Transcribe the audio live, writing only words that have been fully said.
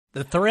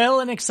The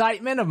thrill and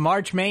excitement of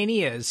March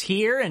Mania is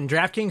here, and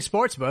DraftKings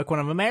Sportsbook, one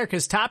of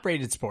America's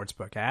top-rated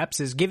sportsbook apps,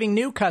 is giving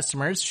new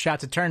customers a shot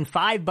to turn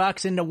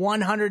 $5 into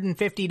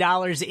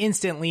 $150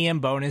 instantly in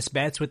bonus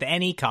bets with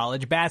any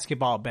college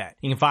basketball bet.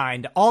 You can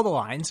find all the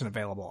lines and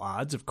available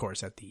odds, of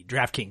course, at the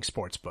DraftKings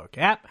Sportsbook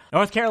app.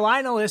 North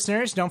Carolina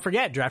listeners, don't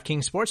forget,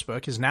 DraftKings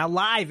Sportsbook is now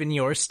live in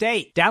your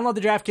state. Download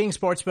the DraftKings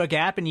Sportsbook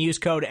app and use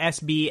code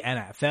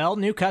SBNFL.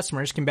 New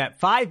customers can bet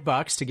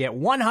 $5 to get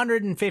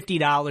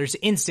 $150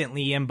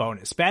 instantly in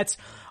bonus bets,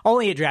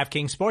 only at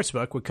DraftKings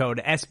Sportsbook with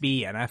code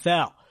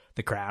SBNFL.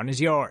 The crown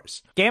is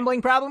yours.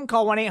 Gambling problem?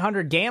 Call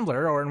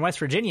 1-800-GAMBLER, or in West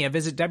Virginia,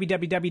 visit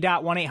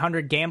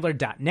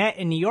www.1800gambler.net.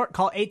 In New York,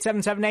 call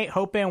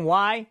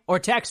 8778-HOPE-NY or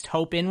text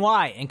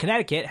HOPE-NY. In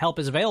Connecticut, help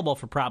is available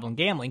for problem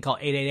gambling. Call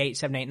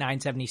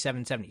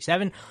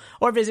 888-789-7777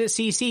 or visit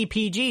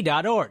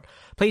ccpg.org.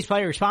 Please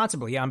play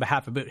responsibly on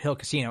behalf of Boot Hill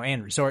Casino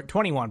and Resort.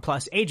 21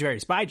 plus, age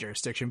varies by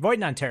jurisdiction. Void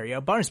in Ontario.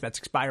 Bonus bets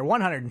expire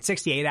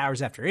 168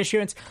 hours after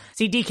issuance.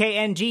 See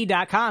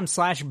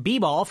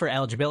dkng.com/bball for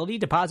eligibility,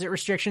 deposit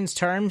restrictions,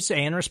 terms,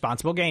 and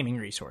responsible gaming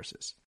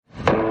resources.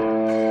 What's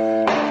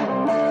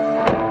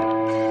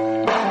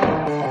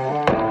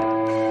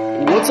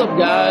up,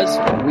 guys?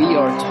 We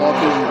are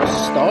Talking the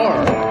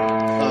Star.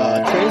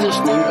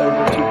 Transitioning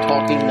over to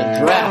Talking the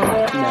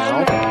Draft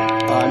now.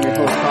 I'm your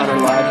host, Connor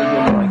Lively,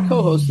 and my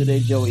co-host today,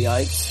 Joey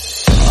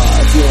Ikes.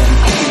 Again,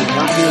 he was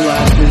not here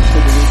last week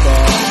for the week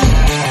off.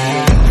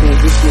 We're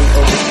transitioning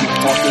over to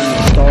Talking the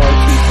Star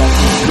to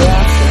Talking the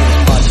Draft. And this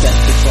podcast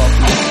kicks off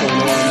from what's going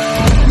on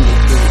in the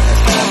experience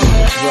as Talking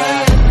the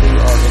Draft. We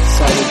are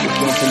excited to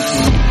jump into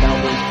the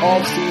Cowboys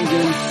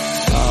off-season,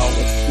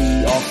 with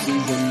the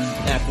off-season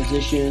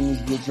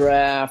acquisitions, the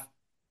draft,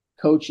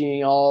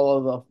 coaching,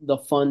 all of the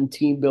fun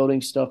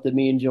team-building stuff that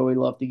me and Joey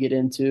love to get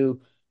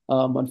into.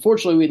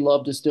 Unfortunately, we'd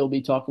love to still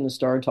be talking the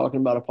Star, talking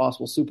about a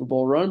possible Super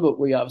Bowl run, but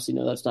we obviously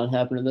know that's not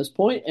happening at this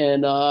point.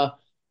 And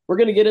we're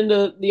going to get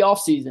into the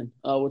offseason,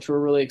 which we're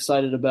really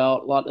excited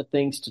about. A lot of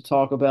things to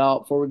talk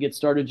about. Before we get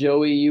started,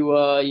 Joey, you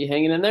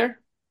hanging in there?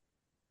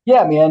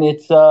 Yeah, man,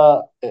 it's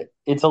a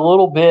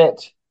little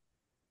bit,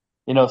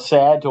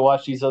 sad to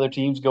watch these other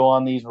teams go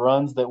on these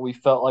runs that we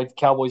felt like the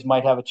Cowboys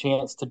might have a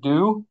chance to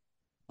do.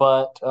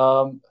 But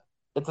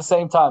at the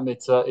same time,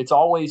 it's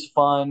always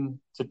fun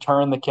to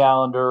turn the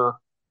calendar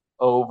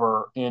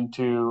over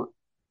into,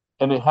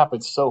 and it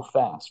happens so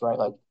fast, right?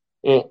 Like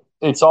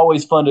it's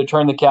always fun to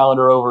turn the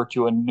calendar over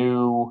to a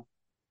new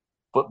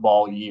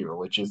football year,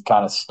 which is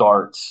kind of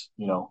starts,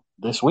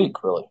 this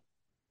week, really.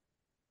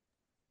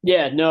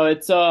 Yeah, no,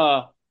 it's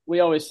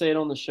we always say it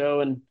on the show,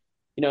 and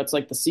it's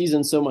like the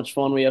season's so much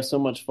fun. We have so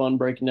much fun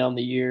breaking down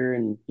the year,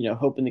 and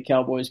hoping the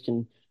Cowboys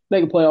can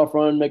make a playoff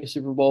run, make a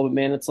Super Bowl. But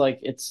man, it's like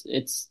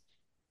it's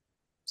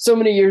so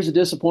many years of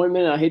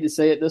disappointment. I hate to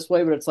say it this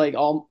way, but it's like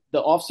all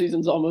the off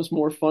season's almost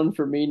more fun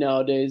for me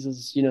nowadays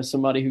as,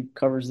 somebody who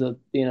covers the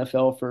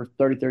NFL for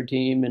 33rd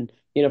team and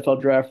NFL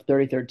draft for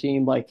 33rd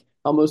team. Like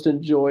I almost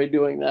enjoy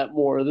doing that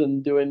more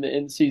than doing the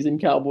in-season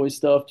Cowboy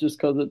stuff, just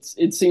because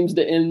it seems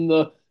to end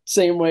the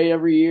same way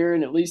every year.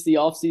 And at least the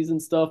off-season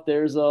stuff,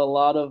 there's a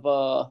lot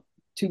of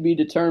to be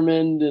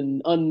determined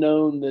and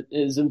unknown that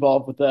is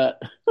involved with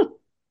that.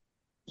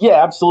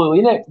 Yeah, absolutely.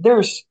 And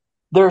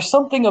there's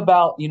something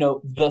about,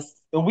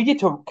 and we get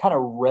to kind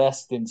of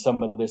rest in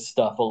some of this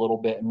stuff a little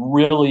bit and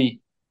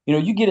really,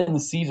 you get in the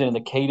season and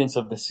the cadence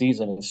of the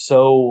season is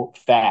so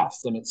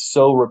fast and it's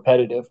so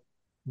repetitive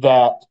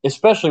that,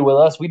 especially with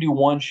us, we do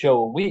one show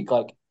a week.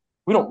 Like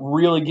we don't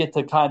really get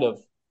to kind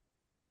of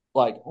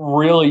like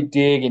really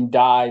dig and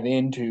dive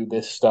into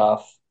this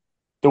stuff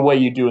the way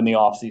you do in the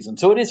off season.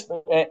 So it is,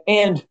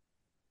 and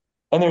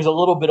there's a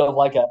little bit of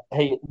like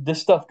hey,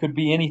 this stuff could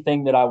be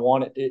anything that I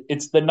want.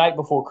 It's the night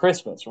before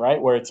Christmas,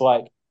 right? Where it's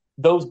like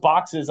those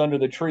boxes under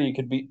the tree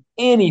could be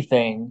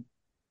anything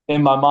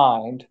in my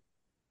mind.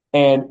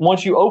 And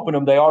once you open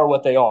them, they are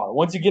what they are.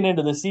 Once you get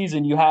into the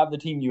season, you have the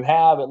team you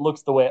have. It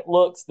looks the way it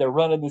looks. They're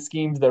running the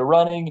schemes they're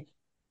running.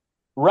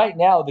 Right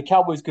now, the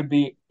Cowboys could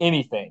be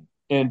anything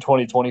in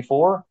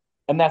 2024.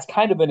 And that's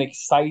kind of an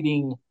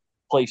exciting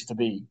place to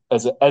be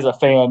as a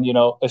fan,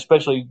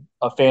 especially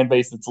a fan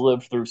base that's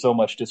lived through so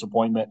much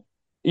disappointment.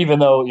 Even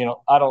though,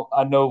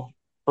 I know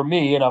for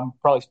me, and I'm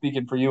probably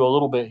speaking for you a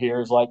little bit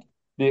here, is like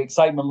the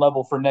excitement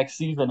level for next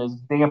season is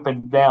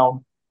dampened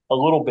down a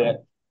little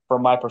bit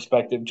from my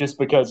perspective, just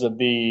because of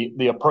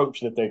the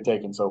approach that they've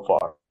taken so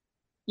far.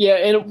 Yeah,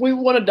 and we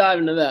want to dive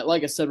into that.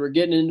 Like I said, we're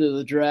getting into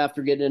the draft.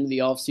 We're getting into the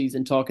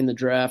offseason, talking the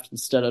draft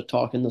instead of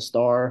talking the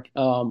Star.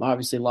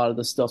 Obviously, a lot of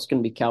this stuff's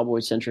going to be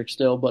Cowboy-centric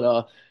still.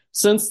 But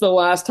since the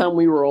last time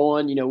we were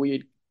on, we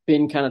had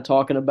been kind of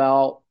talking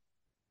about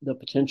the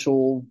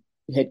potential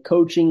head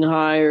coaching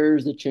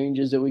hires, the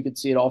changes that we could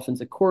see at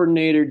offensive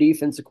coordinator,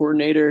 defensive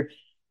coordinator.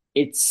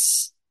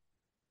 It's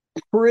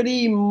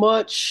pretty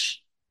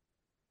much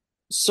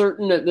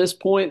certain at this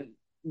point.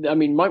 I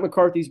mean, Mike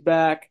McCarthy's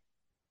back.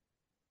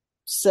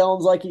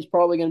 Sounds like he's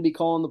probably going to be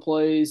calling the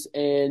plays,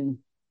 and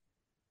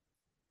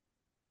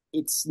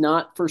it's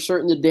not for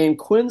certain that Dan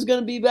Quinn's going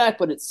to be back,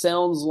 but it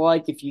sounds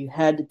like if you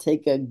had to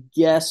take a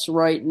guess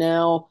right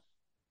now,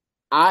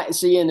 I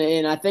see,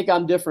 and I think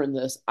I'm different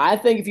in this. I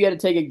think if you had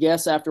to take a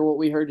guess after what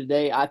we heard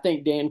today, I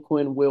think Dan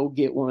Quinn will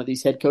get one of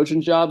these head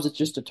coaching jobs. It's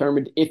just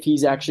determined if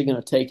he's actually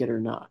going to take it or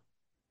not.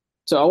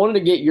 So I wanted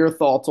to get your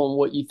thoughts on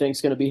what you think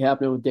is going to be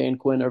happening with Dan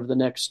Quinn over the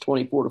next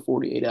 24 to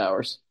 48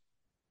 hours.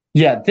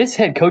 Yeah, this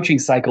head coaching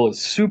cycle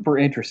is super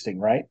interesting,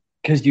 right?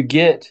 Because you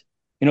get,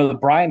 the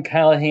Brian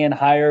Callahan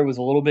hire was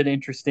a little bit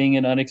interesting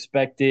and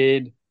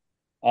unexpected.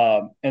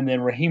 And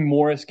then Raheem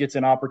Morris gets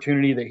an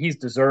opportunity that he's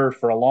deserved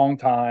for a long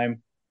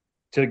time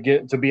to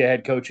get to be a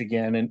head coach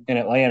again in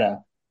Atlanta.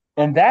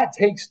 And that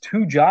takes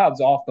two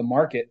jobs off the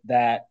market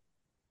that,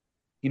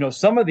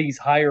 some of these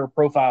higher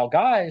profile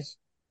guys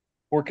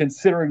were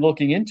considering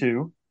looking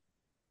into.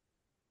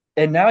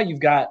 And now you've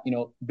got,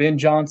 Ben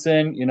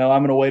Johnson, I'm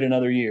going to wait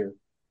another year.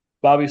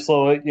 Bobby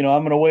Slowick, I'm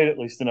going to wait at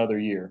least another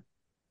year.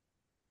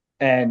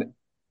 And,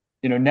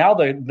 now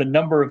the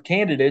number of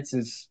candidates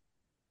is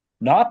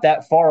not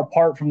that far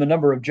apart from the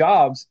number of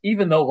jobs,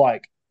 even though,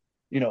 like,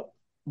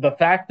 the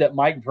fact that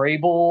Mike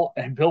Vrabel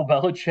and Bill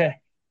Belichick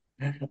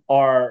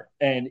are,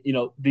 and,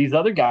 these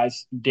other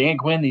guys, Dan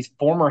Quinn, these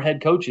former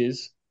head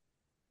coaches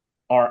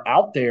are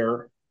out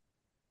there,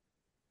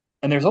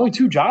 and there's only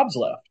two jobs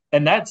left.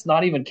 And that's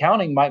not even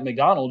counting Mike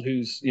McDonald,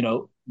 who's,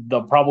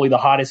 probably the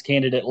hottest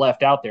candidate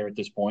left out there at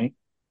this point.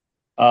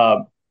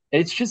 Um,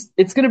 it's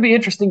going to be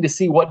interesting to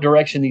see what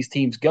direction these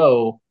teams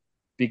go,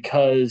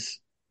 because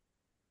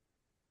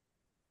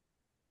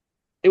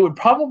it would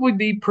probably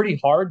be pretty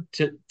hard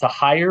to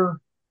hire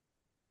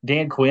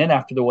Dan Quinn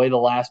after the way the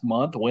last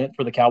month went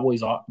for the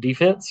Cowboys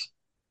defense.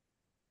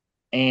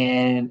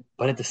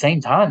 But at the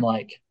same time,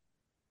 like,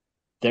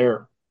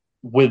 they're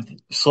with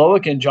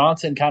Slowick and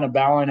Johnson kind of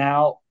bowing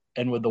out,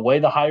 and with the way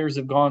the hires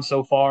have gone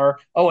so far.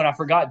 Oh, and I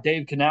forgot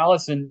Dave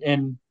Canales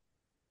and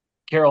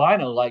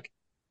Carolina. Like,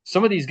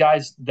 some of these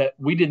guys that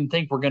we didn't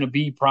think were going to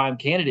be prime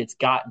candidates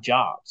got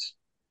jobs.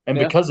 And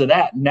Yeah. because of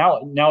that, now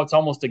it's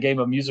almost a game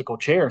of musical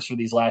chairs for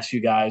these last few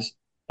guys.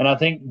 And I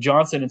think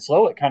Johnson and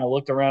Slowick kind of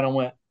looked around and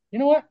went, you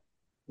know what?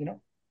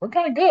 We're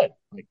kind of good.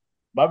 Like,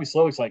 Bobby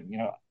Slowick's like,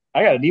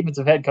 I got a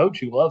defensive head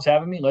coach who loves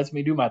having me, lets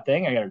me do my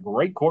thing. I got a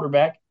great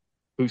quarterback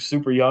who's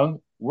super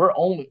young.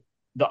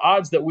 The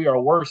odds that we are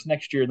worse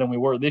next year than we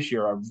were this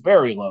year are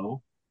very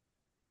low.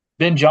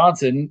 Ben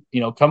Johnson,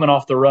 coming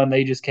off the run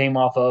they just came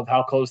off of,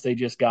 how close they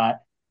just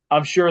got.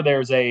 I'm sure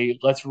there's a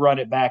let's run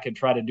it back and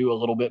try to do a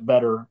little bit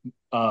better,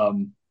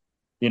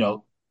 you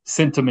know,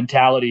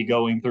 sentimentality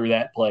going through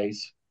that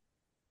place.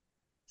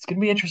 It's going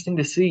to be interesting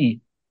to see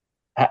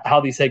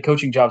how these head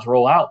coaching jobs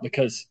roll out,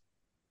 because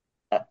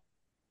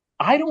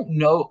I don't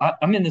know.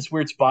 I'm in this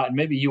weird spot, and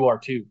maybe you are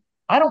too.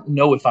 I don't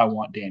know if I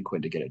want Dan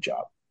Quinn to get a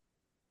job.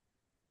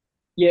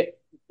 Yeah,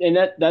 and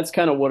that's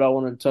kind of what I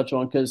wanted to touch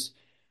on because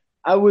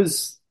I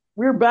was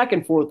we were back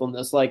and forth on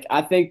this. Like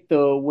I think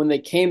the when they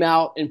came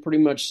out and pretty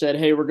much said,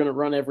 "Hey, we're going to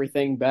run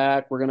everything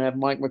back. We're going to have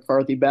Mike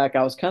McCarthy back."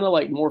 I was kind of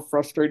like more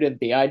frustrated at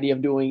the idea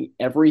of doing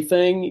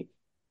everything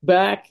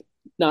back,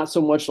 not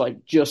so much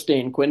like just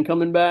Dan Quinn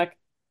coming back.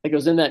 Like it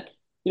was in that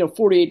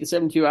 48 to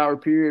 72 hour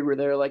period where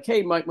they're like,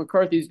 "Hey, Mike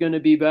McCarthy's going to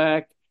be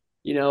back.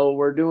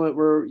 We're doing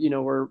we're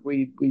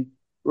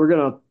we're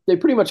gonna." They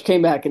pretty much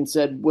came back and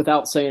said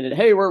without saying it,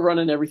 "Hey, we're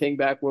running everything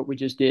back what we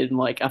just did." And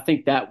like I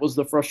think that was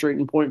the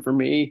frustrating point for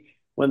me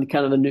when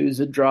kind of the news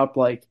had dropped,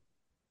 like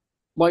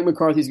Mike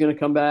McCarthy's going to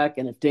come back,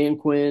 and if Dan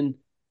Quinn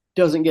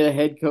doesn't get a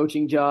head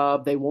coaching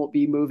job, they won't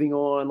be moving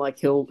on. Like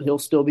he'll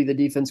still be the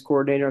defense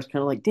coordinator. I was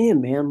kind of like,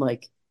 damn man,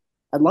 like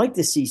I'd like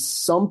to see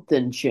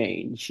something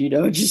change.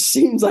 It just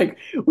seems like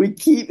we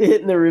keep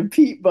hitting the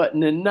repeat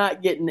button and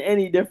not getting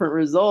any different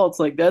results.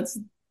 Like that's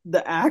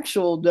the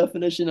actual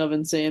definition of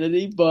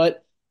insanity.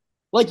 But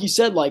like you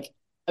said, like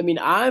I mean,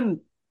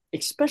 I'm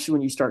especially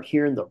when you start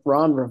hearing the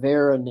Ron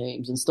Rivera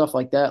names and stuff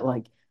like that,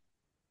 like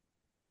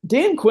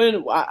Dan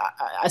Quinn,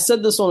 I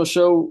said this on a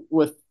show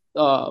with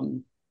I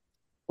want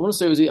to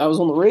say I was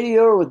on the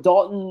radio with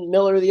Dalton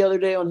Miller the other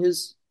day on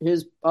his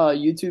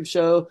YouTube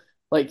show.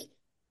 Like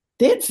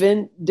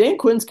Dan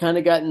Quinn's kind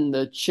of gotten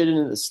the shit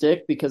into the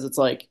stick because it's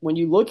like when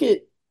you look at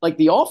like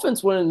the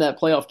offense went in that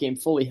playoff game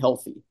fully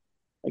healthy.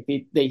 Like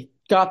they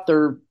got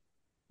their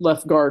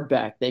left guard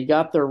back, they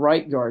got their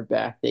right guard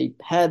back, they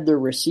had their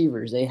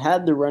receivers, they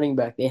had the running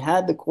back, they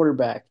had the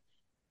quarterback.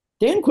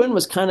 Dan Quinn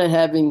was kind of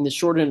having the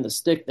short end of the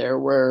stick there,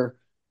 where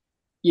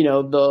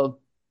the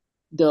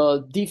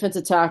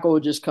defensive tackle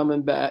just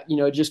coming back,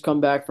 just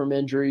come back from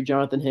injury,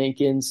 Jonathan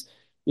Hankins.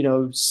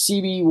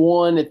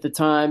 CB1 at the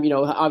time,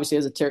 obviously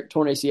has a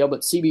torn ACL,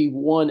 but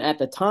CB1 at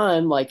the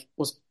time, like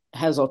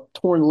has a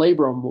torn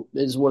labrum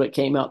is what it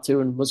came out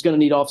to, and was going to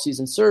need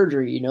offseason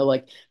surgery.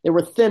 Like they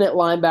were thin at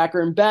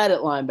linebacker and bad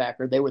at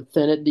linebacker. They were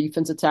thin at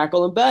defensive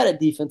tackle and bad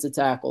at defensive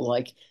tackle.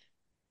 Like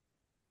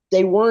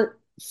they weren't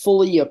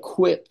fully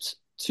equipped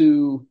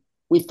to.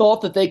 We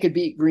thought that they could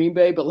beat Green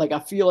Bay, but like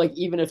I feel like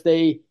even if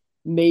they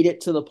made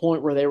it to the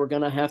point where they were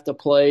going to have to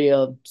play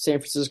San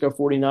Francisco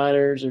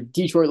 49ers or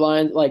Detroit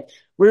Lions, like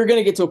we were going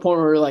to get to a point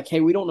where we are like, hey,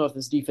 we don't know if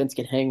this defense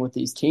can hang with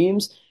these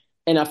teams.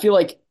 And I feel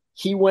like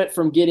he went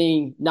from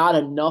getting not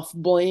enough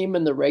blame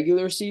in the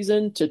regular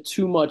season to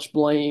too much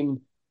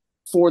blame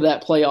for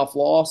that playoff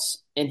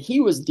loss. And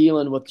he was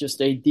dealing with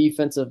just a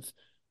defensive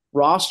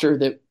roster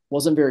that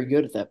wasn't very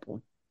good at that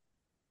point.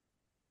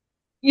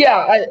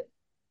 Yeah,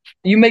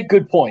 you make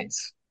good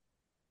points.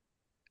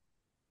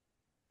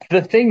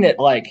 The thing that,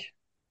 like,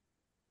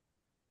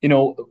 I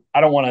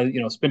don't want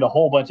to, spend a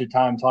whole bunch of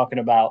time talking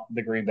about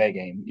the Green Bay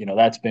game.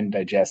 That's been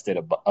digested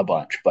a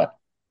bunch, but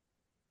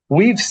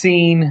we've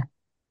seen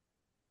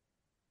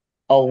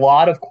a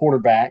lot of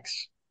quarterbacks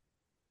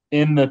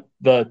in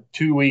the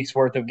 2 weeks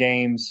worth of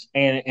games,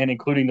 and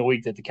including the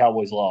week that the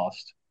Cowboys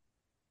lost,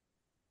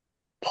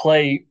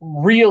 play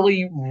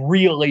really,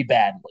 really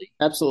badly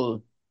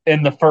Absolutely.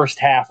 in the first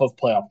half of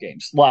playoff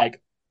games. Like,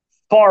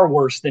 far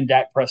worse than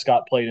Dak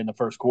Prescott played in the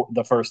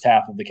first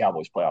half of the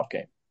Cowboys playoff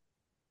game.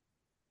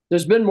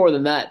 There's been more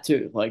than that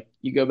too. Like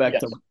you go back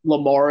to Yes.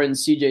 Lamar and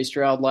CJ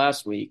Stroud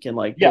last week, and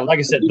like Yeah, those like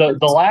I said,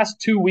 the last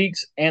 2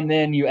 weeks, and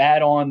then you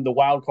add on the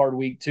wild card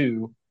week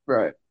too.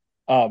 right.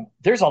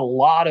 There's a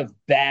lot of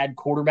bad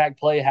quarterback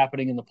play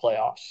happening in the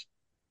playoffs,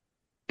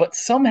 but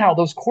somehow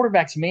those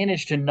quarterbacks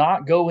managed to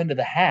not go into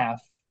the half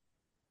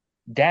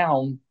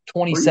down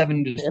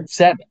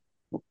 27-7.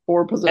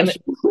 Four And possessions.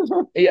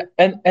 yeah,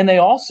 and they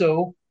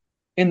also,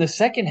 in the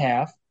second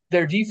half,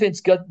 their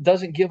defense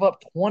doesn't give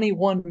up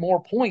 21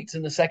 more points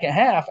in the second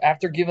half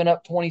after giving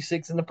up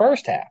 26 in the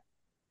first half.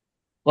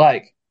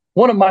 Like,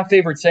 one of my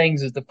favorite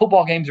sayings is the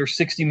football games are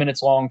 60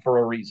 minutes long for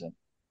a reason.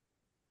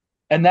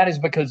 And that is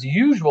because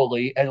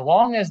usually, as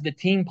long as the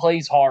team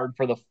plays hard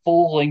for the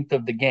full length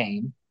of the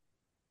game,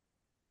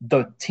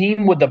 the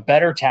team with the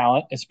better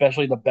talent,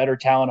 especially the better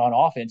talent on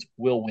offense,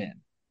 will win.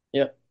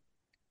 Yep.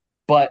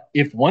 But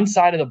if one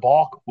side of the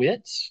ball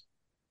quits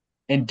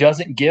and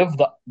doesn't give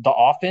the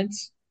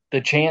offense the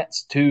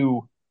chance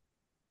to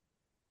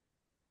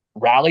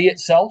rally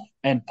itself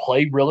and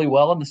play really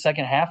well in the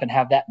second half and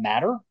have that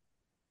matter,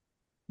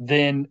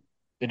 then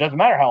it doesn't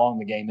matter how long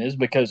the game is,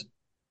 because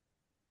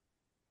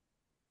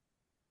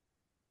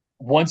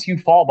once you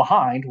fall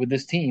behind with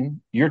this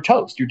team, you're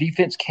toast. Your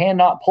defense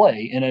cannot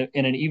play in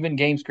an even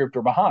game script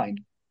or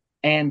behind.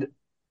 And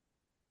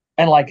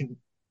like,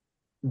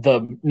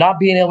 the not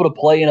being able to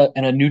play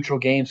in a neutral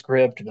game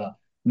script, the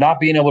not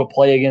being able to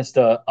play against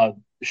a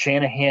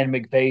Shanahan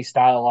McVay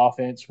style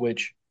offense,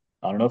 which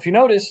I don't know if you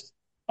noticed,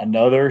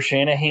 another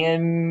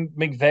Shanahan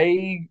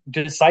McVay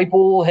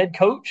disciple head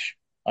coach,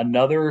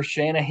 another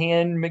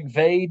Shanahan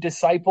McVay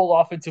disciple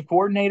offensive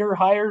coordinator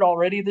hired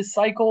already this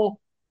cycle.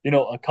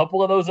 A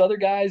couple of those other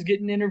guys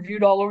getting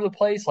interviewed all over the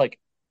place. Like,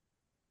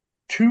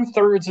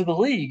 2/3 of the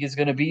league is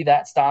going to be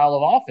that style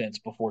of offense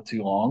before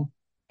too long.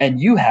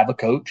 And you have a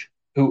coach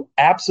who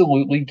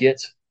absolutely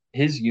gets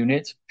his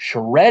units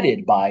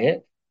shredded by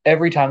it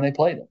every time they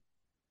play them.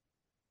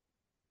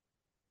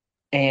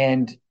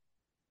 And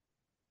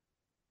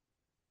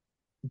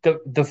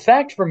the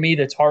fact for me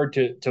that's hard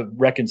to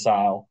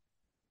reconcile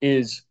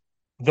is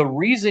the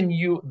reason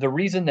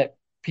that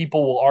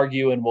people will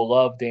argue and will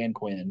love Dan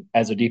Quinn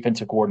as a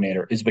defensive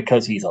coordinator is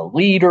because he's a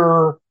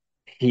leader.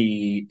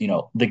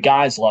 The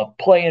guys love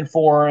playing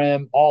for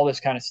him, all this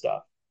kind of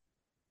stuff.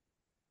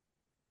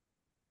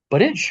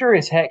 But it sure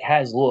as heck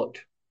has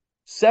looked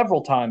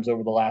several times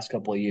over the last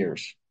couple of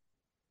years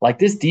like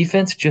this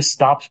defense just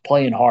stops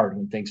playing hard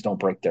when things don't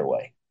break their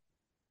way.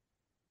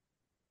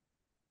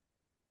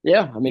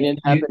 Yeah, I mean it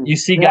happened. You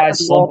see It happened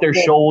guys slump their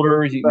multiple.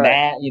 shoulders,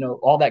 Right.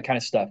 all that kind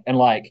of stuff. And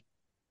like,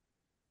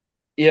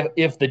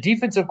 if the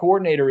defensive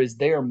coordinator is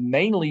there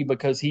mainly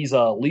because he's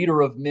a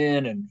leader of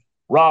men and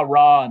rah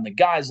rah and the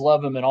guys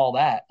love him and all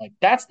that, like,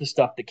 that's the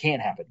stuff that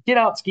can't happen. Get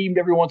out schemed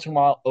every once in a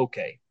while,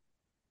 okay,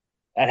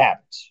 that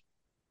happens.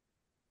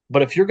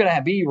 But if you're going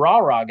to be rah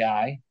rah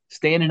guy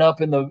standing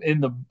up in the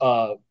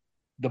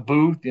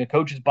booth, in the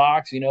coach's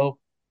box,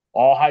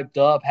 all hyped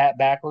up, hat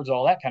backwards,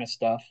 all that kind of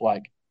stuff,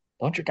 like,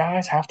 don't your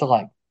guys have to,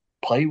 like,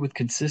 play with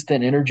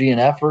consistent energy and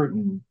effort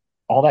and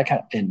all that kind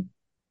of? And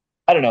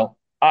I don't know.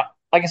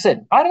 Like I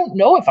said, I don't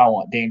know if I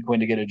want Dan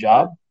Quinn to get a Right.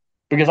 job,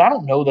 because I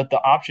don't know that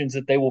the options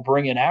that they will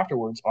bring in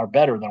afterwards are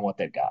better than what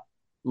they've got.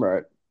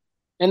 Right.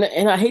 And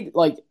I hate,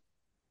 like,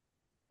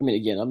 I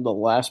mean, again, I'm the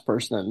last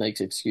person that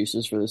makes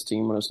excuses for this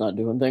team when it's not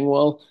doing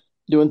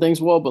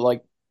things well. But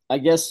like, I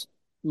guess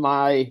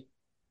my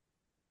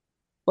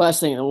last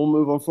thing, and we'll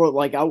move on forward.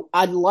 Like,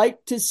 I'd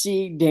like to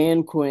see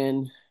Dan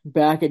Quinn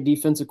back at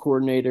defensive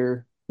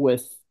coordinator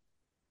with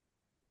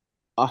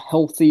a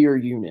healthier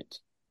unit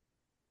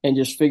and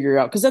just figure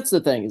out, because that's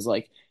the thing is,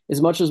 like,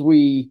 as much as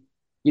we,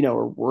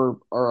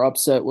 are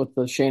upset with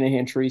the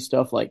Shanahan tree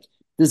stuff, like,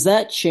 does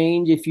that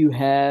change if you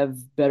have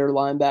better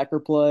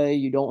linebacker play?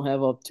 You don't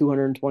have a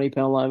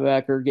 220-pound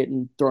linebacker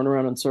getting thrown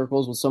around in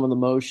circles with some of the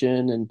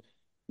motion, and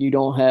you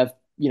don't have,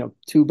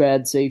 too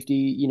bad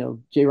safety,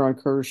 Jaron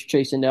Kirsch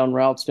chasing down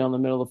routes down the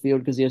middle of the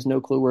field because he has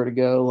no clue where to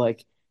go.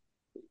 Like,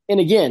 and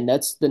again,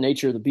 that's the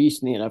nature of the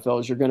beast in the NFL,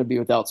 is you're going to be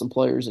without some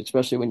players,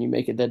 especially when you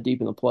make it that deep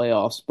in the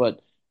playoffs.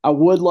 But I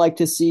would like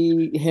to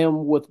see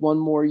him with one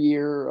more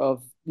year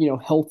of,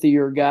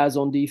 healthier guys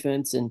on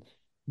defense and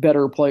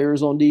better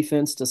players on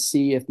defense to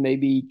see if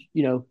maybe,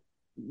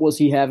 was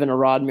he having a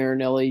Rod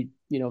Marinelli,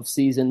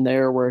 season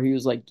there where he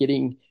was like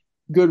getting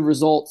good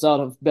results out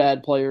of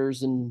bad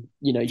players and,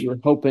 you're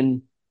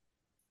hoping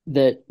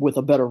that with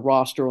a better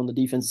roster on the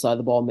defensive side of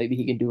the ball, maybe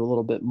he can do a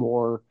little bit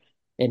more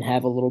and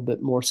have a little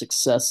bit more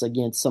success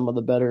against some of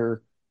the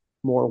better,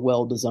 more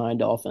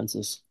well-designed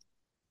offenses.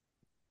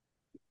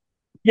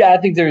 Yeah, I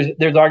think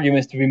there's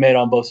arguments to be made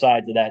on both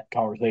sides of that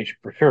conversation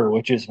for sure,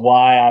 which is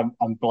why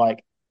I'm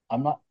like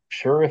I'm not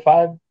sure if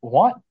I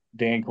want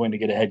Dan Quinn to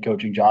get a head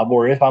coaching job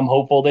or if I'm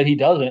hopeful that he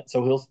doesn't,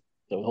 so he'll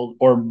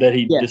or that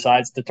he Yeah,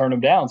 decides to turn him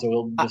down, so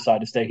he'll I,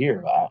 decide to stay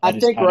here. I I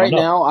just think I don't right know.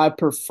 now I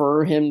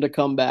prefer him to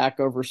come back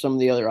over some of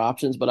the other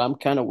options, but I'm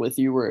kind of with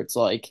you where it's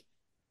like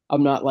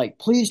I'm not like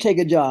please take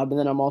a job, and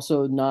then I'm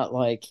also not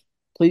like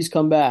please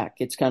come back.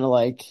 It's kind of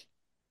like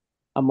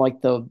I'm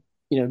like the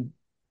you know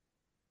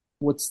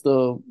what's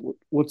the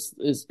what's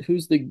is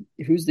who's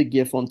the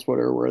gif on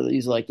Twitter where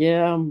he's like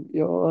yeah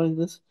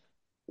this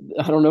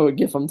I don't know what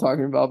GIF I'm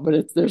talking about, but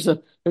it's there's a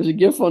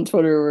GIF on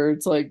Twitter where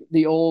it's like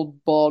the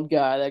old bald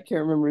guy that I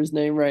can't remember his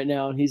name right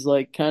now, and he's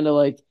like kind of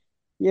like,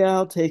 yeah,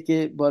 I'll take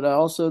it, but I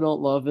also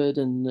don't love it,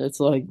 and it's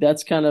like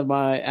that's kind of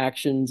my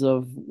actions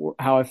of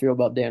how I feel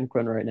about Dan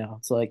Quinn right now.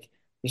 It's like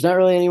there's not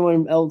really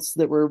anyone else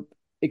that we're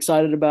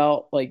excited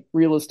about. Like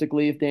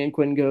realistically, if Dan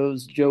Quinn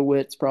goes, Joe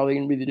Witt's probably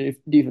going to be the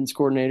defense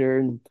coordinator,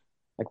 and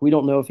like we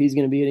don't know if he's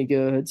going to be any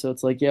good. So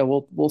it's like, yeah,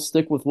 we'll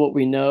stick with what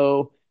we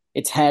know.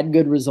 It's had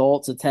good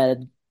results. It's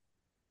had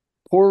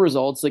poor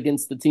results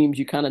against the teams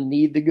you kind of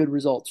need the good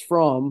results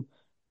from.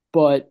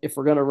 But if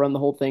we're going to run the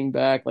whole thing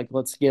back, like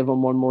let's give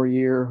them one more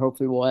year.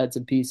 Hopefully, we'll add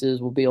some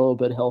pieces. We'll be a little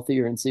bit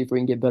healthier and see if we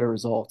can get better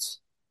results.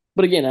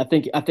 But again, I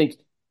think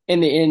in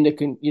the end,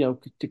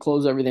 to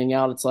close everything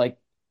out, it's like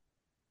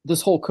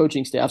this whole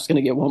coaching staff's going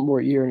to get one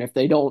more year, and if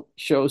they don't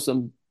show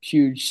some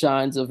huge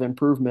signs of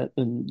improvement,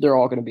 then they're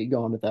all going to be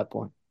gone at that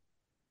point.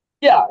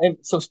 Yeah, and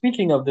so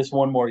speaking of this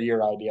one more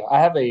year idea, I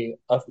have a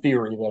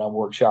theory that I'm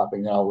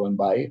workshopping that I'll run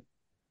by you.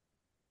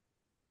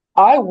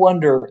 I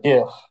wonder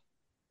if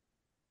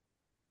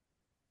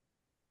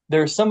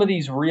there's some of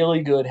these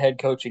really good head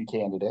coaching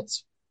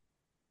candidates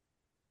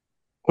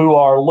who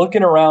are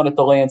looking around at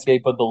the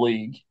landscape of the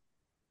league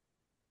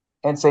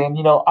and saying,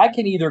 I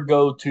can either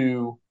go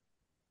to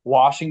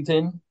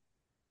Washington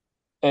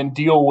and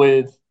deal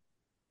with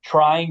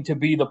trying to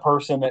be the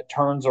person that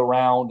turns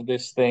around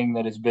this thing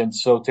that has been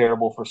so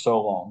terrible for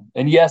so long.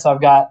 And yes, I've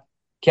got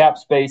cap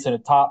space and a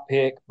top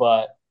pick,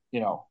 but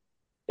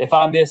if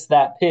I miss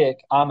that pick,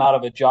 I'm out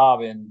of a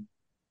job in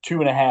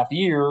 2.5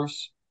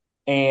 years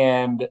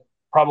and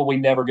probably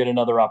never get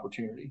another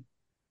opportunity.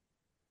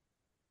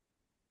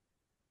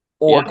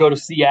 Yeah, Or go to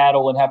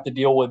Seattle and have to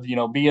deal with,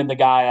 being the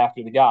guy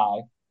after the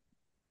guy.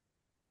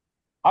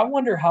 I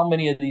wonder how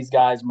many of these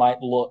guys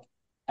might look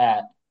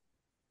at,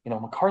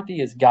 McCarthy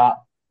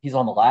he's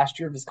on the last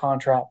year of his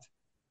contract.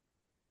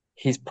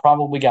 He's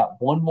probably got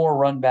one more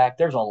run back.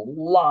 There's a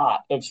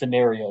lot of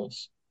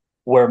scenarios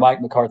where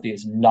Mike McCarthy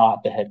is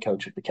not the head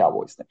coach of the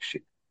Cowboys next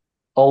year.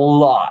 A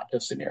lot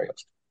of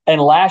scenarios.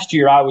 And last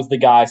year, I was the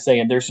guy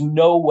saying there's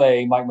no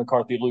way Mike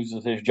McCarthy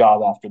loses his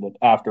job after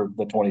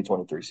the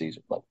 2023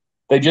 season. Like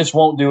they just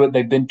won't do it.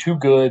 They've been too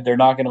good. They're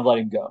not going to let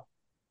him go.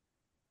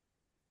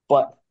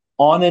 But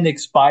on an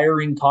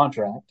expiring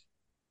contract,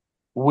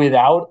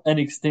 without an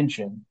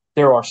extension,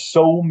 there are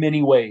so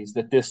many ways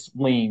that this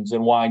leans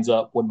and winds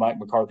up with Mike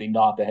McCarthy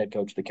not the head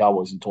coach of the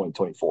Cowboys in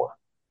 2024.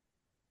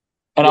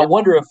 And I yeah,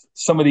 wonder if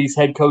some of these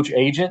head coach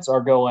agents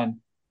are going,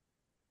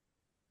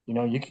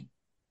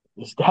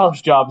 this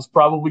Dallas job is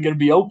probably going to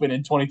be open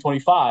in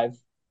 2025.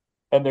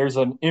 And there's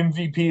an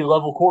MVP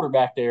level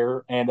quarterback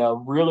there and a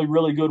really,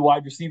 really good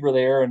wide receiver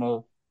there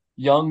and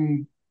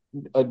young,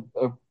 a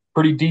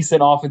pretty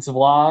decent offensive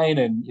line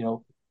and,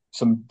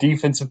 some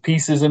defensive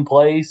pieces in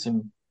place.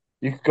 And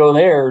you could go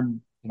there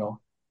and,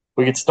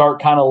 we could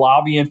start kind of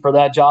lobbying for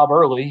that job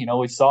early.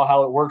 We saw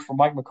how it worked for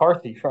Mike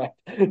McCarthy, right?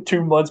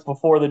 2 months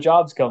before the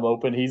jobs come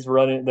open,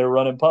 they're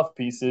running puff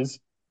pieces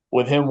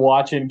with him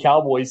watching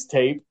Cowboys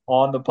tape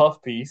on the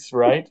puff piece,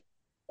 right?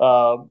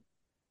 Um,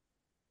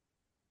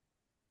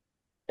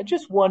 I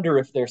just wonder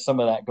if there's some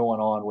of that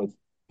going on with,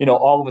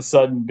 all of a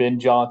sudden Ben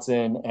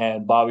Johnson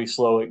and Bobby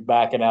Slowick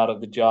backing out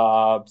of the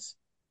jobs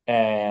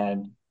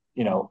and,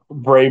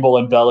 Vrabel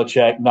and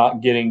Belichick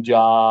not getting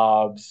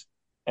jobs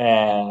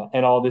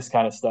and all this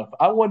kind of stuff.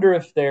 I wonder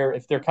if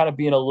they're kind of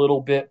being a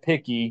little bit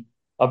picky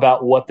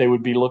about what they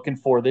would be looking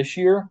for this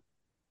year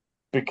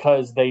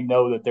because they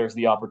know that there's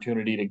the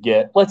opportunity to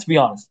get, let's be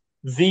honest,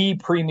 the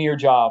premier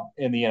job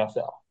in the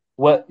NFL.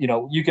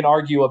 You can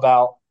argue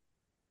about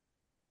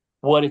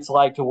what it's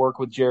like to work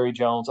with Jerry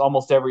Jones.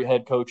 Almost every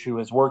head coach who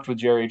has worked with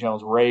Jerry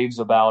Jones raves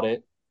about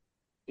it,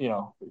 you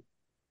know,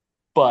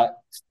 but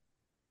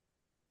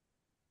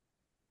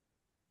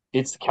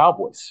it's the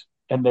Cowboys.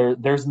 And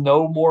there's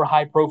no more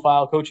high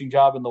profile coaching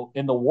job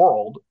in the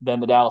world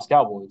than the Dallas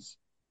Cowboys.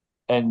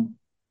 And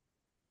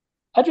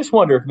I just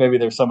wonder if maybe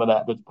there's some of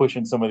that that's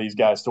pushing some of these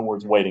guys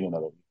towards waiting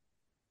another.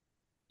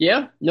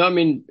 Yeah, no, I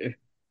mean,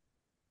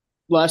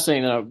 last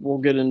thing we'll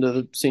get into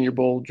the Senior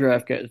Bowl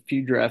draft guys, a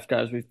few draft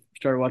guys we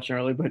started watching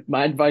early, but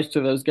my advice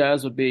to those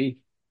guys would be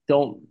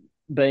don't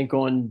bank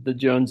on the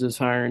Joneses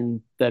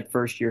hiring that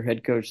first year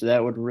head coach.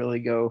 That would really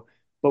go.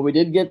 But we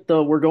did get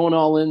we're going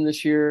all in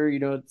this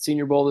year,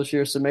 Senior Bowl this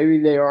year, so maybe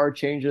they are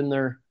changing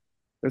their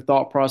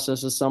thought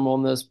processes some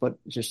on this, but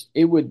just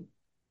it would.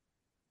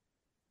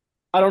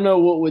 I don't know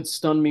what would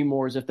stun me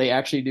more is if they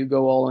actually do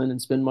go all in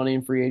and spend money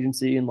in free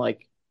agency and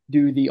like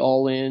do the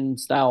all in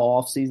style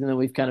off season that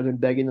we've kind of been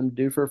begging them to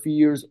do for a few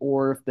years,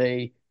 or if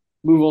they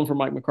move on from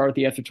Mike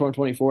McCarthy after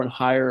 2024 and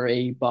hire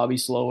a Bobby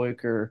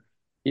Slowick or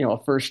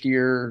a first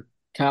year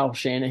Kyle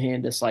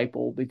Shanahan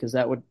disciple, because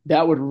that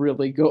would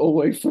really go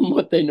away from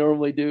what they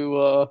normally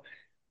do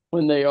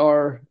when they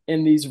are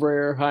in these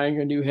rare hiring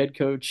a new head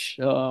coach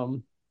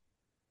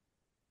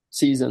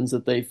seasons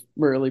that they've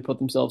rarely put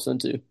themselves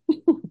into.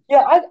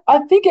 Yeah, I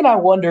think, and I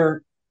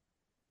wonder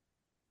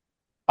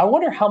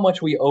how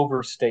much we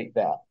overstate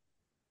that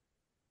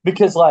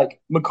because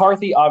like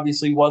McCarthy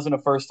obviously wasn't a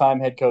first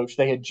time head coach.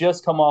 They had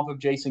just come off of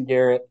Jason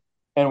Garrett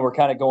and were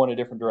kind of going a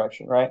different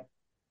direction, right?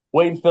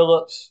 Wade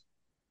Phillips,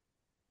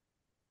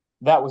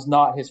 that was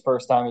not his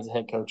first time as a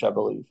head coach, I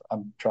believe.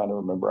 I'm trying to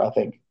remember. I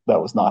think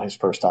that was not his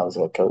first time as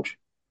a head coach.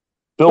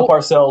 Bill Well,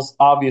 Parcells,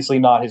 obviously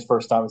not his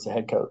first time as a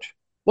head coach.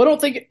 Well,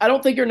 I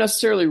don't think you're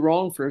necessarily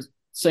wrong for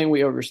saying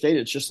we overstate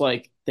it. It's just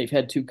like they've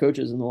had two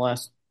coaches in the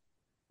last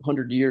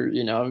 100 years.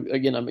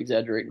 Again, I'm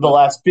exaggerating, The but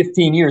last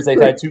 15 years, they've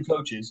right, had two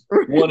coaches.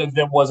 One of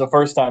them was a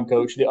first time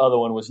coach, the other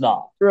one was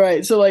not.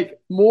 right. So like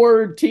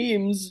more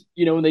teams,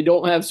 when they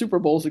don't have Super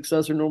Bowl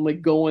success, are normally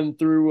going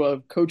through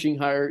a coaching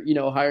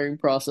hiring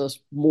process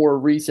more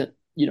recent,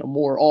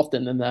 more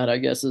often than that. I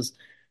guess is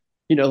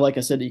like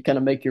I said, you kind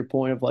of make your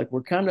point of like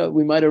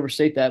we might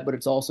overstate that, but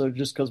it's also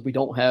just because we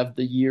don't have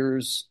the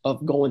years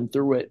of going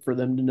through it for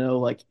them to know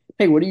like,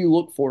 hey, what do you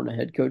look for in a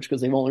head coach?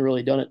 Because they've only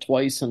really done it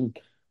twice, and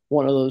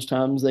one of those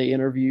times they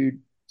interviewed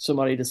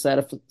somebody to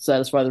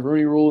satisfy the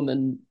Rooney Rule, and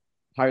then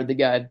hired the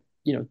guy,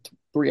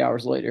 3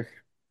 hours later.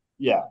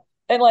 Yeah.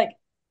 And like,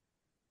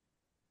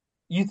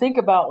 you think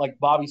about like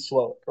Bobby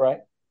Slowick,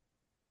 right?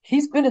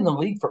 He's been in the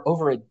league for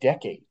over a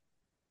decade.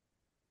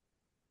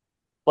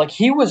 Like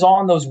he was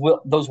on those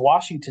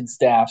Washington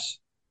staffs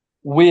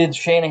with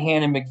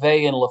Shanahan and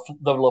McVay and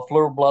the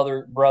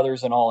LaFleur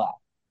brothers and all that.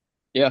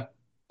 Yeah,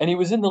 And he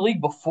was in the league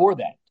before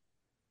that.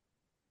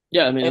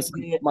 yeah. I mean, And it's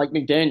like Mike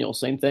McDaniel,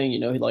 same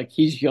thing. Like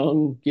he's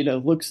young.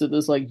 Looks at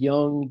this like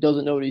young,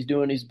 doesn't know what he's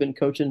doing. He's been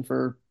coaching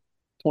for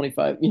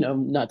 25,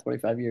 not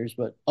 25 years,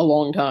 but a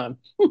long time.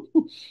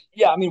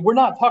 yeah, I mean, we're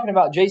not talking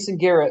about Jason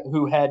Garrett,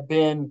 who had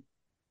been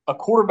a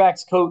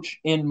quarterback's coach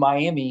in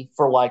Miami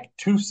for like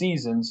 2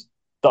 seasons,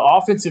 the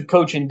offensive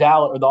coach in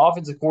Dallas or the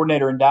offensive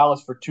coordinator in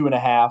Dallas for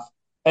 2.5,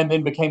 and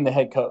then became the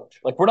head coach.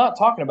 Like, we're not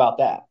talking about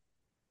that.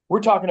 We're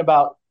talking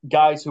about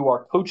guys who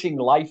are coaching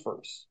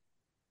lifers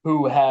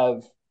who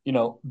have,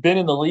 been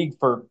in the league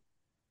for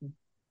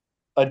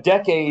a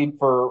decade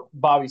for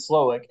Bobby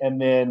Slowick,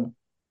 and then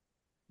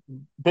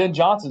Ben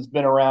Johnson's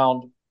been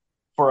around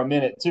for a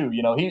minute too.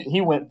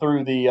 He went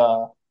through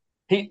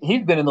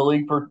he's been in the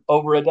league for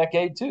over a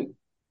decade too.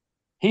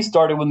 He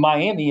started with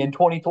Miami in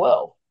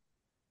 2012.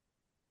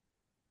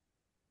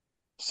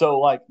 So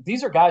like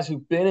these are guys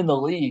who've been in the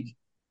league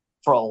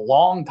for a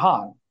long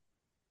time.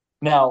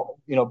 Now,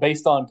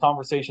 based on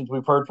conversations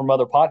we've heard from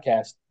other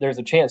podcasts, there's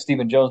a chance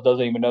Stephen Jones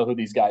doesn't even know who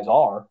these guys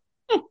are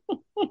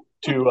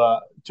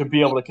to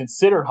be able to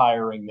consider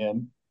hiring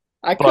them.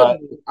 I could But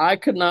I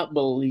could not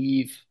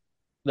believe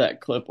that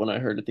clip when I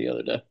heard it the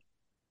other day.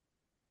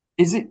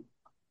 is it?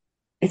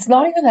 It's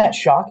not even that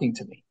shocking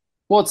to me.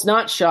 Well, it's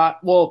not shot.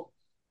 Well,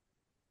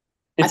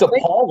 I It's think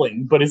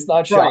appalling, but it's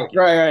not right, shocking.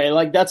 right, right.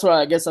 Like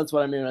I guess that's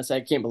what I mean when I say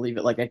I can't believe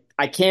it. Like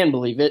I can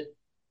believe it,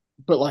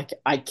 but like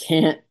I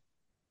can't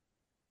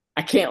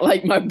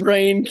like my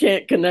brain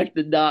can't connect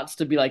the dots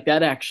to be like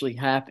that actually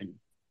happened.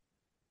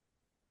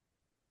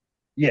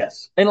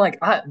 Yes, and like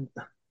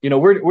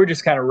we're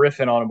just kind of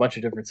riffing on a bunch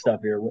of different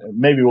stuff here.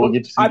 Maybe we'll Well,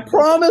 get to I see,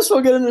 promise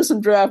we'll get into some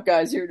draft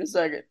guys here in a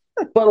second.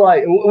 but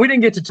like we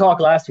didn't get to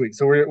talk last week,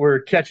 so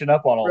we're catching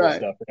up on all this Right.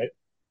 stuff, right?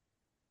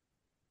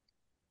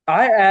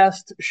 I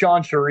asked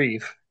Sean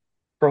Sharif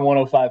from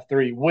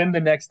 105.3 when the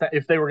next time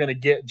if they were going to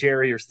get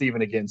Jerry or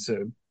Steven again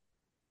soon,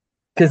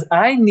 because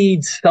I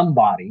need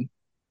somebody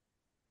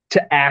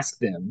to ask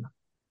them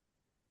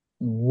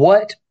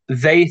what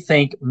they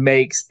think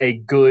makes a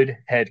good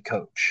head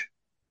coach.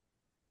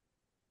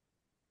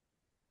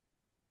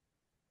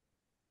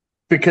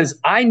 Because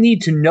I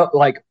need to know,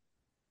 like,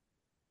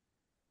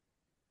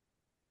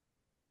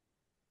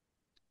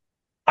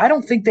 I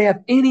don't think they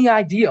have any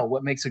idea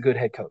what makes a good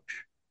head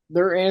coach.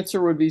 Their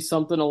answer would be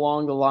something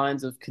along the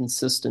lines of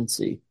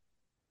consistency,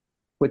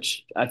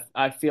 which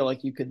I feel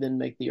like you could then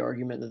make the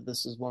argument that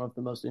this is one of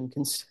the most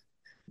inconsistent,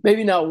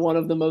 maybe not one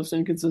of the most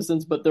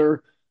inconsistent, but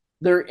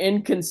they're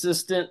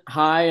inconsistent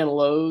high and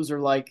lows are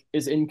like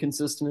as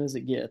inconsistent as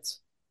it gets.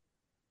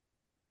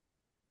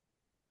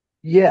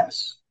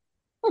 Yes.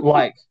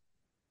 Like,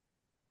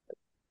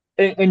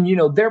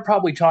 they're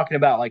probably talking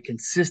about like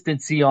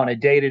consistency on a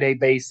day-to-day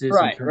basis in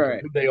Right, terms of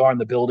right. who they are in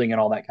the building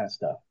and all that kind of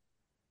stuff.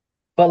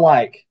 But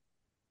like,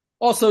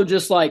 Also,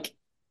 just like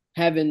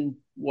having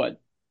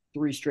what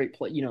three straight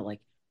play,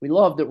 like we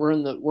love that we're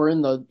in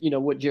the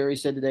what Jerry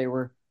said today.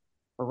 We're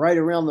right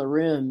around the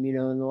rim,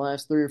 in the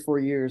last 3 or 4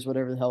 years,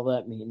 whatever the hell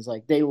that means.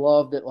 Like they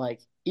love that, like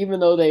even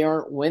though they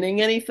aren't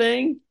winning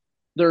anything,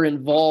 they're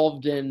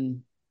involved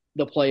in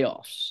the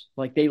playoffs.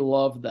 Like they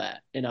love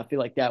that, and I feel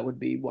like that would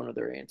be one of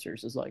their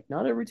answers. Is like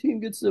not every team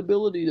gets the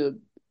ability to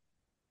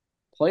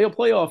play a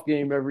playoff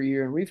game every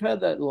year, and we've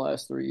had that in the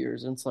last 3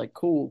 years. And it's like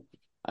cool.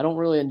 I don't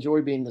really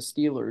enjoy being the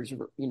Steelers,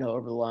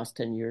 over the last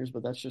 10 years,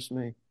 but that's just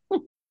me.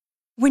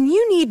 When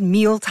you need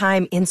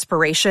mealtime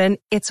inspiration,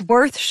 it's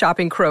worth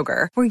shopping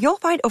Kroger, where you'll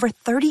find over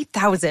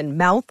 30,000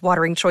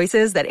 mouth-watering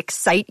choices that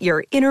excite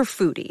your inner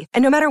foodie.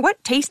 And no matter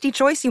what tasty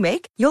choice you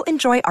make, you'll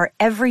enjoy our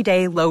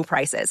everyday low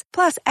prices,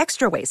 plus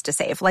extra ways to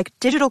save, like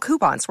digital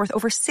coupons worth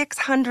over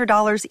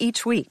 $600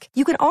 each week.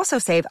 You can also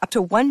save up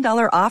to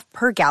 $1 off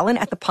per gallon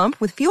at the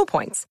pump with fuel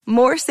points.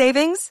 More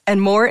savings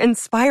and more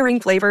inspiring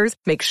flavors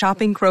make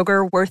shopping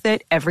Kroger worth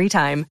it every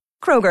time.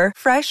 Kroger,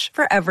 fresh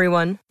for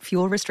everyone.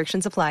 Fuel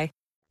restrictions apply.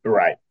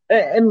 right.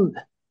 And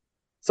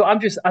so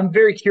I'm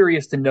very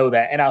curious to know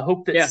that. And Yeah,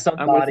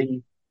 I'm with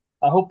you.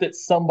 I hope that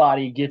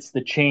somebody gets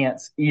the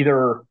chance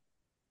either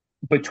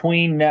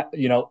between now,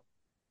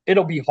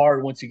 it'll be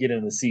hard once you get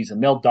into the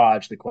season. They'll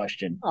dodge the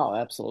question. Oh,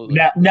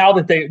 absolutely. Now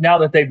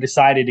that they've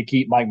decided to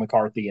keep Mike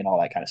McCarthy and all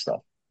that kind of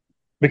stuff.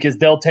 Because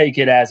they'll take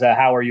it as a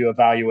how are you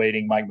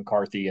evaluating Mike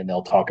McCarthy, and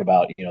they'll talk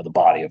about the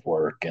body of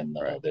work and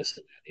Right. this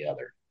and the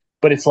other.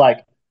 But it's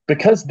like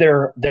because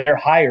their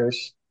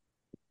hires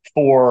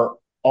for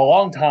a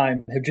long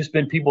time have just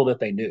been people that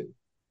they knew,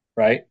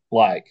 right?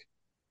 Like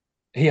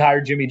he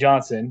hired Jimmy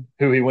Johnson,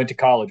 who he went to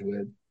college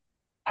with,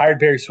 hired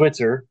Barry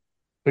Switzer,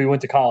 who he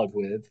went to college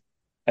with,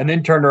 and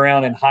then turned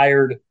around and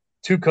hired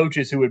two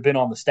coaches who had been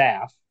on the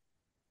staff,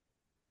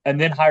 and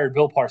then hired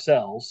Bill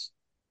Parcells,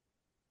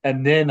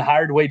 and then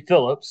hired Wade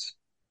Phillips,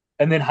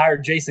 and then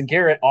hired Jason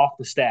Garrett off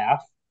the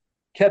staff,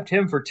 kept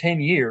him for 10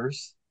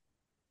 years,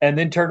 and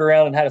then turned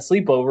around and had a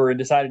sleepover and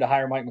decided to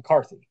hire Mike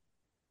McCarthy.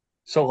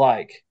 So,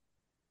 like,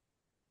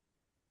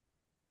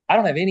 I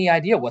don't have any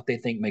idea what they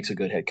think makes a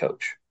good head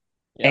coach.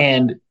 Yeah.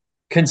 And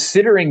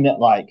considering that,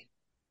 like,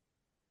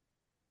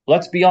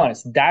 let's be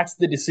honest, that's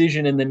the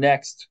decision in the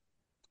next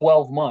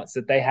 12 months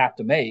that they have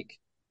to make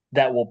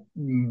that will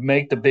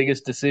make the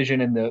biggest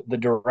decision in the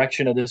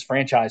direction of this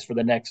franchise for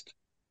the next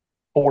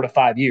 4 to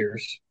 5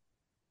 years.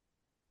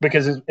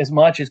 Because as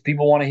much as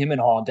people want to him and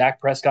haw,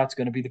 Dak Prescott's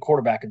going to be the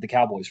quarterback of the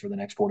Cowboys for the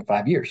next 4 to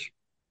 5 years,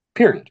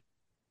 period.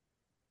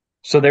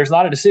 So there's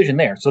not a decision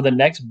there. So the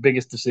next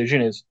biggest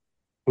decision is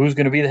who's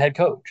going to be the head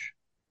coach.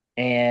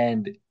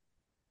 And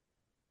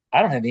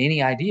I don't have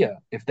any idea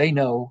if they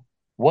know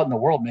what in the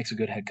world makes a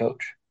good head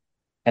coach.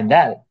 And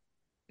that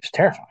is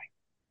terrifying.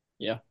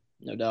 Yeah,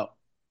 no doubt.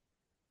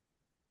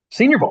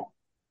 Senior Bowl.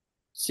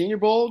 Senior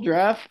Bowl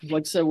draft.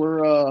 Like I said,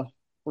 we're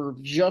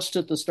just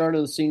at the start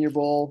of the Senior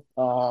Bowl.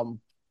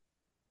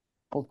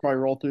 I'll probably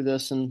roll through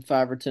this in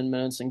 5 or 10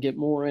 minutes and get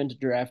more into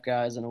draft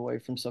guys and away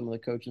from some of the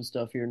coaching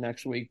stuff here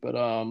next week.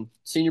 But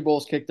Senior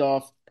Bowl's kicked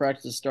off.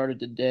 Practice started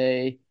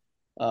today.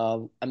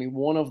 I mean,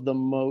 one of the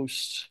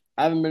most.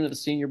 I haven't been to the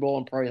Senior Bowl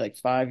in probably like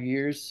 5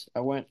 years. I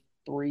went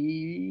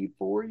 3,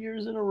 4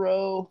 years in a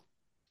row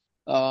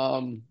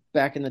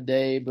back in the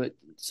day, but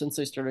since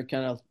they started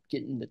kind of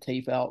getting the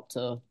tape out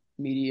to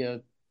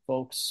media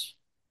folks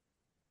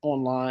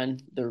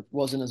online, there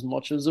wasn't as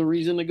much as a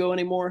reason to go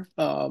anymore,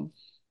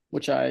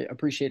 which I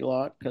appreciate a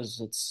lot because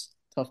it's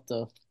tough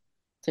to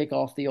take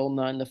off the old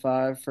 9 to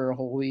 5 for a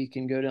whole week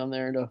and go down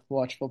there to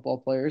watch football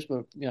players.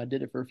 But I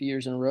did it for a few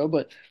years in a row.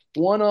 But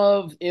one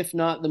of, if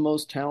not the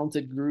most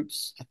talented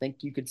groups, I think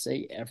you could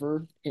say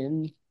ever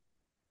in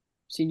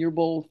Senior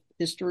Bowl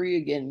history.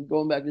 Again,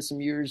 going back to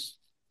some years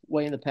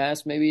way in the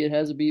past, maybe it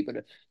has a beat,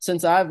 but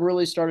since I've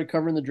really started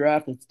covering the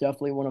draft, it's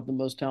definitely one of the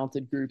most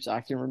talented groups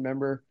I can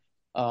remember.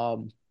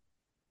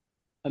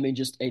 I mean,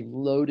 just a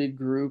loaded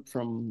group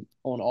from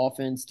on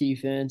offense,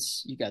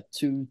 defense. You got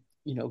two,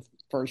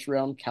 first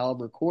round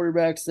caliber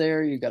quarterbacks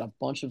there. You got a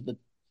bunch of the,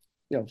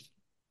 you know,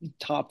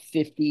 top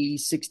 50,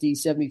 60,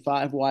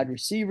 75 wide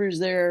receivers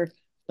there,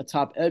 the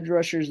top edge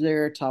rushers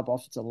there, top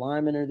offensive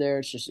linemen are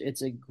there.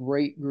 It's a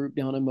great group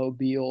down in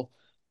Mobile.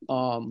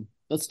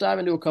 Let's dive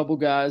into a couple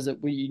guys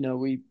that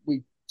we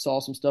saw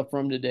some stuff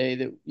from today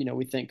that,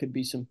 we think could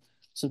be some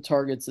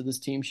targets that this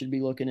team should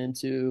be looking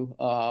into.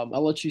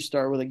 I'll let you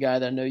start with a guy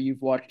that I know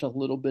you've watched a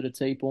little bit of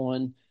tape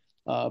on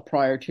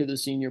prior to the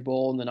Senior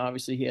Bowl, and then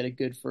obviously he had a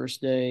good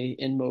first day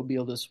in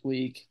Mobile this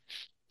week.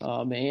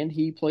 And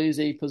he plays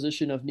a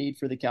position of need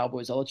for the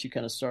Cowboys. I'll let you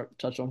kind of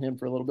touch on him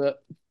for a little bit.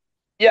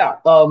 Yeah.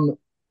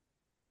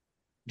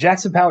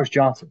 Jackson Powers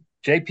Johnson,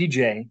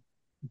 JPJ,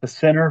 the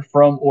center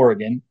from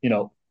Oregon.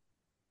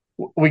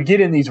 We get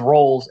in these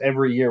roles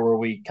every year where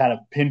we kind of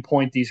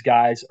pinpoint these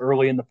guys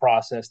early in the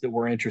process that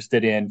we're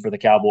interested in for the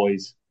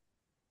Cowboys.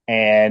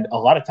 And a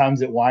lot of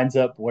times it winds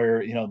up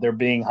where, they're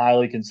being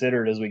highly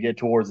considered as we get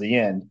towards the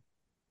end.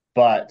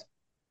 But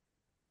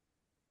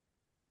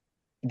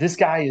this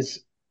guy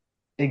is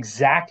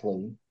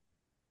exactly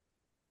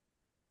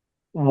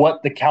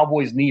what the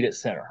Cowboys need at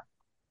center.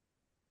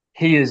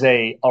 He is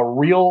a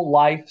real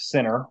life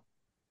center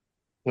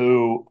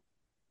who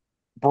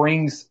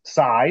brings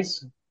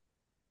size.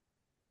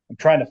 I'm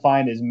trying to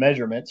find his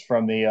measurements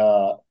from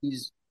the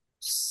He's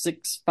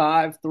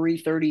 6'5",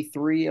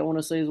 333, I want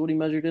to say is what he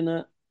measured in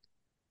that.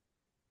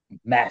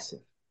 massive.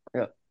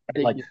 Yeah.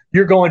 Like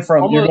you're going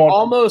from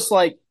almost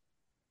like,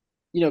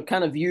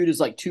 kind of viewed as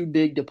like too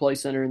big to play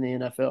center in the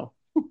NFL.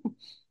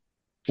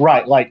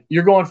 right. Like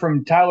you're going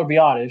from Tyler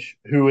Biotish,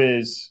 who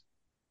is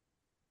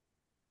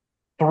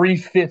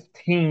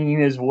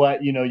 315 is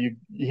what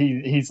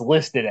he's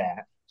listed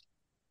at.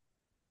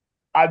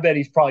 I bet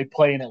he's probably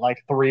playing at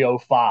like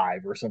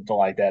 305 or something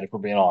like that, if we're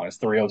being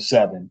honest,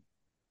 307.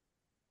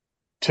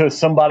 To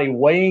somebody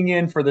weighing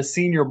in for the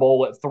Senior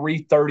Bowl at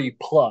 330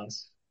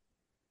 plus.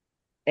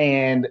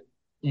 And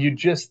you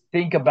just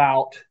think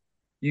about,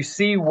 you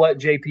see what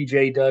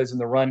JPJ does in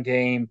the run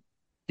game,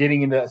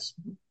 getting into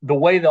the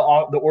way the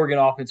Oregon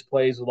offense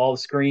plays with all the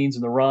screens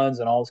and the runs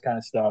and all this kind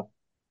of stuff.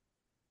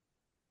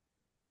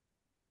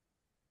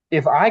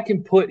 If I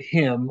can put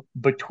him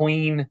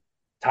between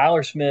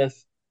Tyler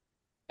Smith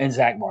and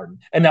Zach Martin.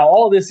 And now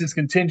all of this is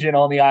contingent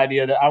on the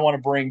idea that I want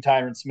to bring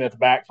Tyron Smith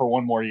back for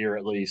one more year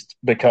at least,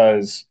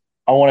 because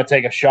I want to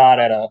take a shot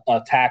at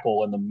a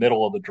tackle in the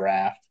middle of the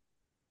draft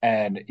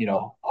and,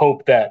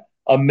 hope that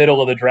a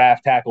middle of the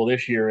draft tackle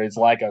this year is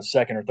like a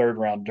second or third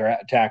round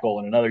tackle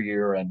in another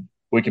year. And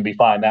we can be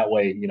fine that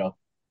way,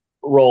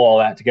 roll all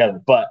that together.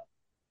 But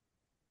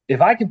if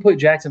I can put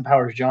Jackson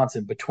Powers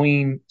Johnson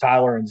between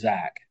Tyler and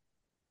Zach,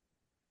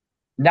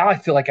 now I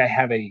feel like I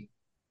have a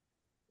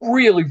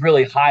really,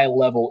 really high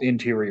level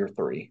interior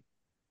three,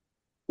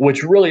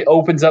 which really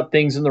opens up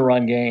things in the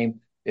run game.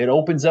 It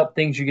opens up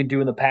things you can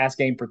do in the pass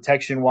game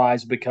protection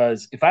wise,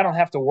 because if I don't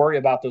have to worry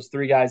about those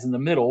three guys in the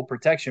middle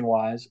protection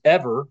wise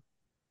ever,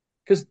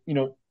 because,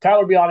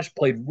 Tyler Biotish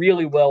played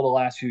really well the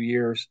last few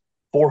years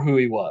for who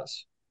he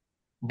was.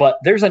 But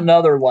there's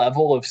another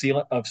level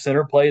of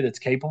center play that's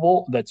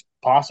capable, that's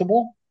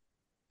possible,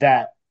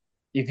 that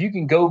if you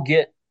can go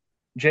get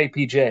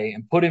JPJ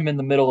and put him in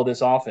the middle of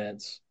this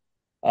offense,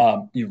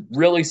 you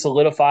really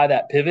solidify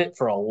that pivot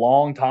for a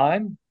long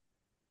time.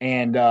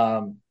 And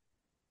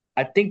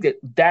I think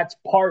that's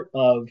part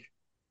of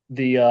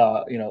the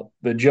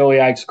Joey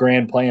Ickes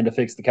grand plan to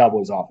fix the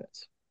Cowboys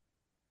offense.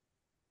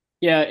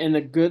 Yeah, and the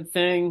good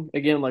thing,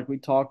 again, like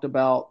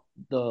well,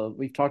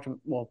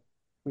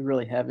 we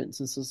really haven't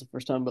since this is the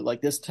first time, but like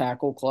this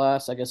tackle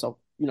class, I guess I'll,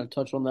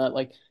 touch on that.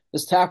 Like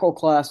this tackle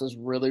class is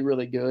really,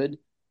 really good.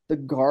 The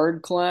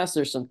guard class,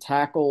 there's some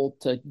tackle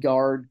to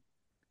guard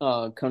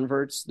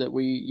converts that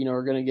we,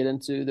 are going to get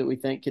into that we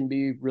think can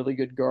be really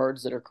good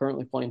guards that are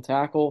currently playing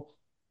tackle.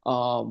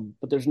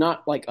 But there's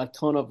not like a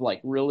ton of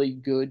like really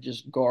good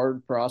just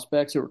guard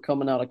prospects who are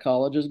coming out of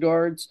college as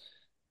guards.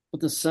 But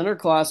the center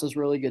class is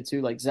really good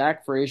too. Like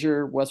Zach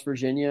Frazier, West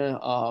Virginia.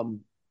 I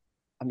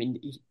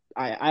mean,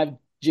 I have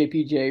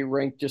JPJ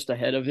ranked just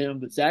ahead of him,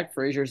 but Zach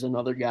Frazier is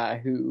another guy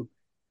who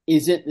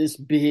isn't this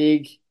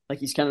big. Like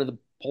he's kind of the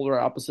polar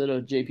opposite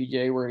of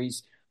JPJ, where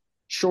he's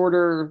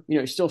shorter.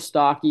 He's still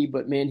stocky,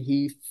 but man,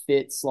 he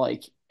fits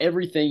like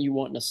everything you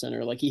want in a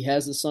center. Like he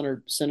has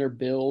the center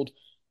build.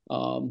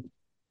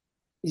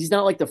 He's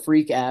not like the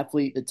freak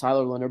athlete that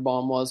Tyler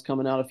Linderbaum was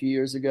coming out a few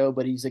years ago,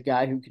 but he's a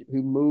guy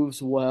who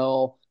moves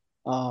well.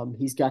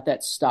 He's got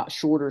that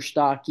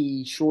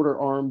stocky, shorter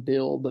arm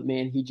build, but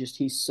man,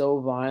 he's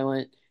so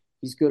violent.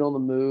 He's good on the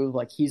move.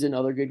 Like he's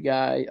another good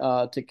guy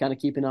to kind of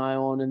keep an eye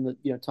on in the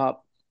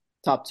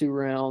top 2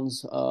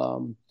 rounds.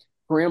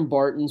 Graham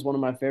Barton's one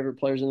of my favorite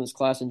players in this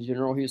class in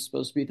general. He was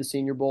supposed to be at the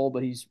Senior Bowl,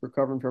 but he's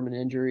recovering from an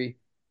injury.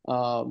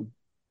 He's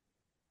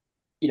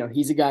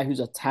a guy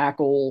who's a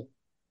tackle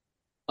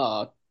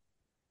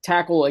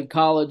in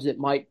college that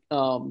might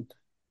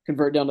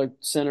convert down to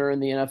center in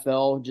the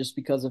NFL just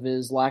because of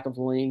his lack of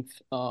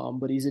length.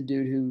 But he's a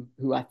dude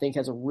who I think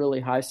has a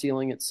really high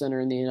ceiling at center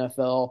in the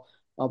NFL.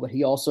 But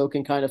he also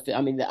can kind of fit.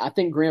 I mean, I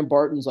think Graham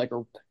Barton's like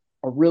a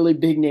really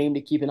big name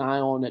to keep an eye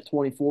on at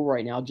 24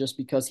 right now, just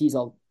because he's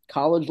a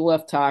college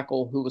left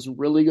tackle who was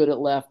really good at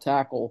left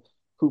tackle,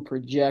 who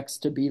projects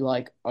to be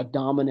like a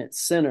dominant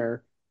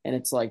center. And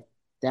it's like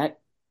that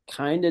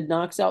kind of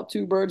knocks out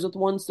two birds with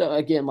one stone.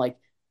 Again, like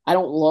I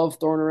don't love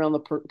throwing around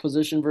the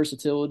position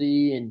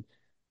versatility and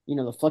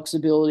the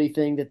flexibility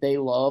thing that they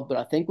love, but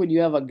I think when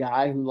you have a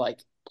guy who like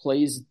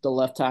plays the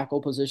left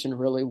tackle position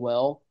really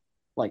well,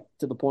 like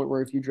to the point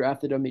where if you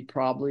drafted him, he'd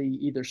probably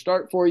either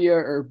start for you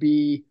or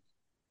be,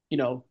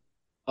 a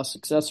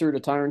successor to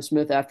Tyron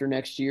Smith after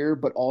next year,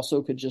 but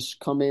also could just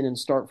come in and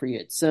start for you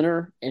at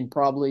center and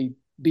probably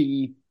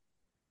be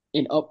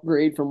an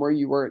upgrade from where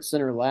you were at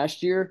center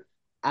last year.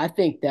 I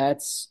think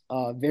that's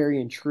very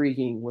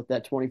intriguing with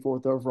that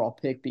 24th overall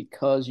pick,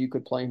 because you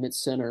could play him at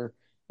center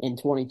in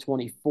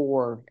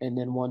 2024, and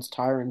then once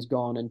Tyron's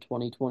gone in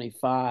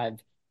 2025,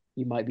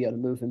 you might be able to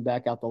move him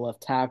back out the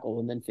left tackle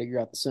and then figure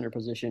out the center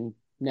position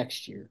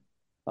next year.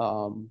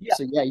 Yeah.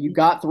 So yeah, you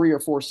got 3 or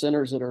 4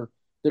 centers that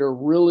are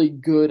really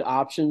good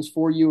options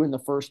for you in the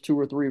first 2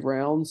 or 3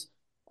 rounds.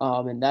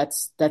 And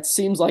that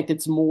seems like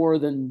it's more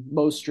than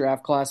most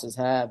draft classes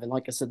have. And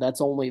like I said,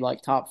 that's only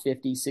like top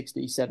 50,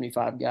 60,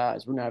 75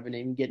 guys. We're not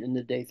even getting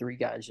into day 3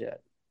 guys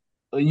yet.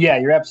 Yeah,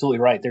 you're absolutely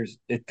right.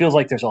 It feels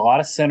like there's a lot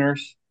of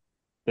centers.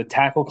 The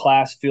tackle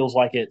class feels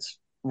like it's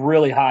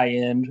really high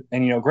end.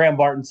 And, Graham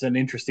Barton's an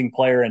interesting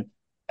player.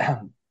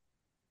 And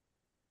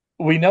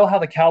we know how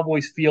the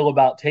Cowboys feel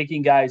about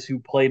taking guys who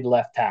played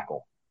left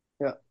tackle.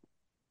 Yeah.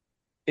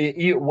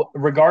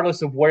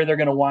 Regardless of where they're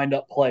going to wind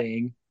up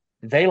playing,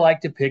 they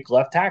like to pick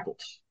left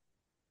tackles.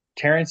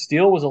 Terrence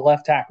Steele was a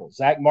left tackle.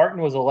 Zach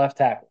Martin was a left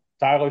tackle.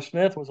 Tyler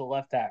Smith was a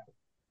left tackle.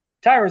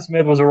 Tyron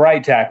Smith was a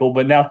right tackle,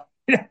 but now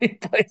he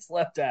plays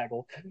left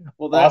tackle.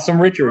 Well,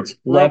 Awesome Richards,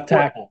 left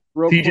tackle.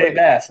 TJ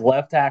Bass,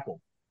 left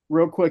tackle.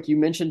 Real quick, you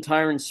mentioned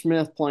Tyron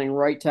Smith playing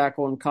right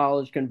tackle in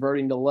college,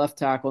 converting to left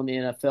tackle in the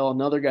NFL.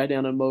 Another guy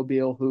down in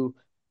Mobile who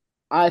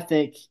I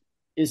think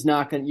is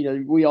not going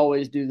to, we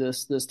always do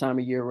this time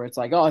of year where it's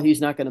like, oh,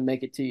 he's not going to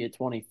make it to you at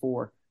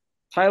 24.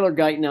 Tyler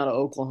Guyton out of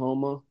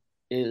Oklahoma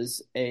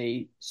is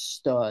a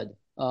stud.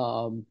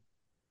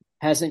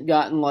 Hasn't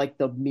gotten like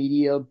the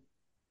media,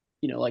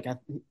 like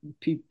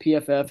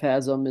PFF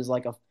has him as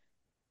like a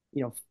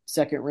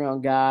second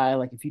round guy.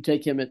 Like if you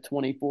take him at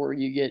 24,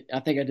 you get, I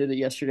think I did it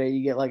yesterday,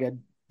 you get like a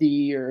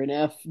D or an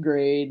F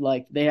grade.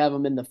 Like they have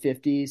him in the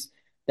 50s.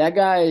 That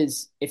guy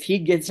is, if he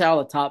gets out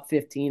of the top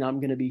 15, I'm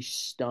going to be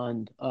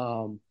stunned.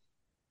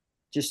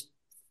 Just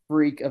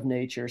freak of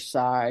nature,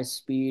 size,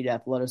 speed,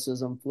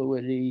 athleticism,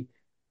 fluidity,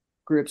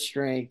 grip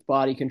strength,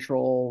 body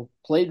control.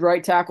 Played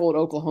right tackle at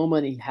Oklahoma,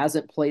 and he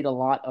hasn't played a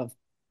lot of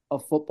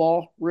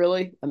football,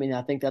 really. I mean,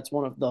 I think that's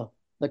one of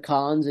the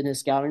cons in his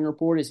scouting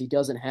report is he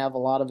doesn't have a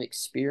lot of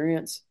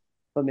experience.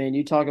 But, man,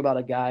 you talk about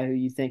a guy who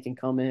you think can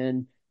come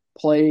in,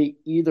 play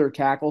either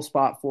tackle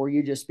spot for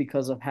you just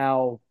because of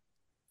how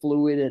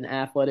fluid and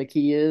athletic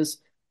he is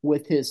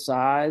with his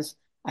size.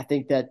 I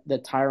think that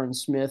Tyron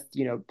Smith,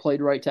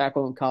 played right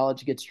tackle in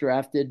college, gets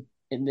drafted,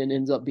 and then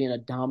ends up being a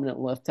dominant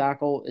left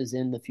tackle is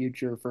in the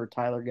future for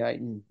Tyler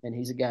Guyton. And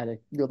he's a guy to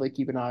really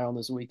keep an eye on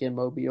this weekend,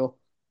 Mobile.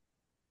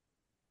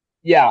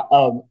 Yeah,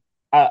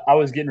 I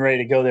was getting ready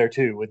to go there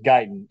too with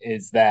Guyton.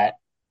 Is that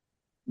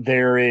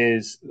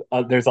there's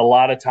a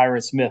lot of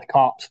Tyron Smith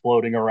comps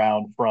floating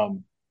around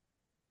from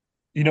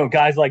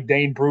guys like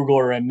Dane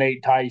Brugler and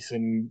Nate Tice,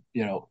 and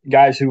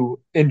guys who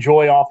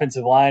enjoy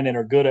offensive line and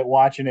are good at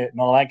watching it and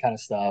all that kind of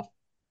stuff.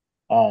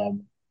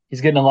 He's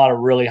getting a lot of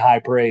really high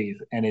praise,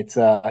 and it's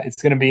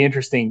going to be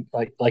interesting.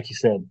 Like you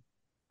said,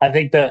 I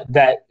think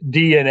that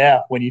D and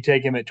F when you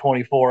take him at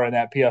 24 in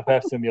that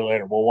PFF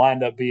simulator will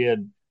wind up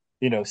being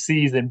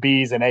C's and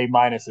B's and A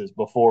minuses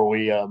before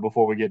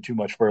we get too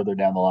much further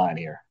down the line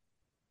here.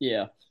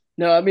 Yeah.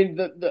 No, I mean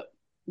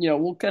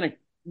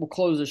we'll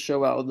close this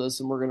show out with this,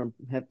 and we're gonna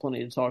have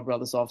plenty to talk about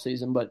this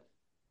offseason. But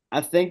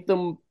I think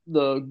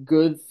the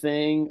good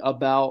thing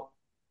about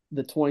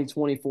the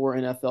 2024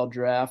 NFL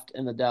draft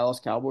and the Dallas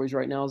Cowboys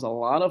right now is a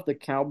lot of the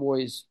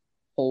Cowboys'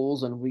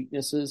 holes and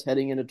weaknesses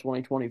heading into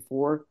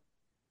 2024.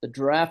 The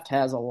draft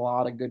has a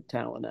lot of good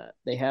talent at.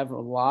 They have a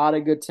lot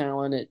of good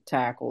talent at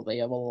tackle. They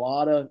have a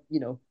lot of, I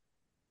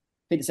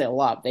hate to say a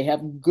lot, they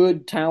have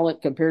good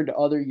talent compared to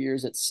other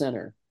years at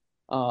center.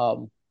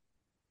 Um,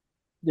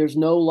 there's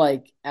no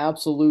like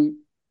absolute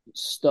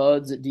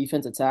studs at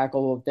defensive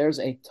tackle.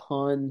 There's a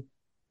ton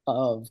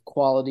of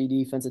quality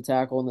defensive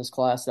tackle in this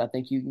class that I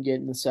think you can get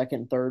in the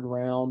second, third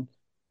round.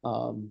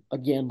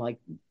 Again, like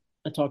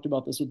I talked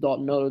about this with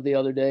Dalton Miller the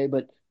other day,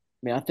 but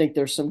I mean, I think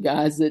there's some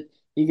guys that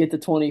you get to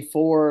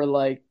 24,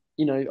 like,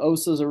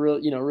 Osa's a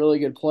really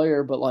good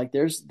player, but like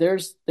there's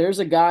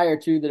a guy or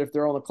two that if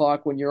they're on the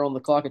clock when you're on the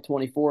clock at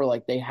 24,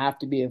 like they have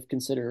to be of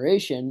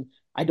consideration.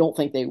 I don't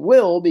think they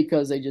will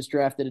because they just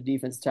drafted a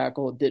defensive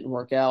tackle. It didn't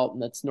work out,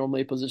 and that's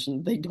normally a position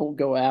that they don't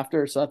go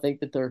after. So I think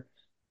that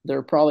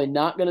they're probably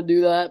not going to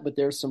do that, but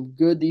there's some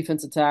good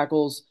defensive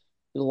tackles.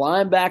 The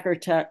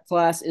linebacker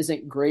class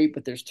isn't great,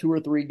 but there's 2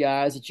 or 3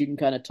 guys that you can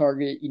kind of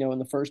target, in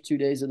the first 2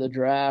 days of the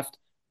draft,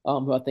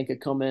 who I think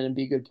could come in and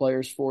be good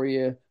players for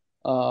you.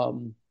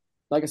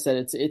 Like I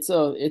said, it's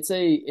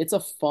a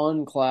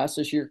fun class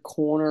this year.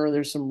 Corner,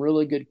 there's some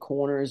really good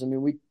corners. I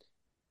mean,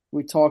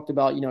 we talked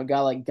about, a guy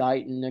like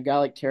Guyton, a guy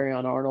like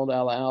Terrion Arnold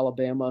out of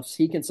Alabama. If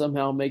he can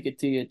somehow make it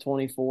to you at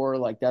 24,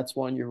 like that's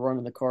one you're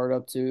running the card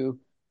up to.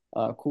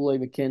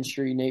 Kool-Aid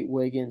McKinstry, Nate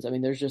Wiggins. I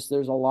mean, there's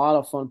a lot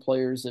of fun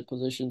players at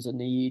positions of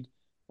need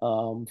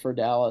for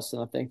Dallas,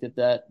 and I think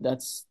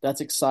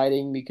that's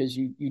exciting because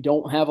you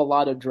don't have a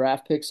lot of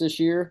draft picks this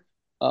year.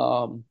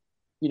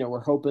 We're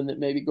hoping that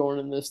maybe going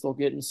in this they'll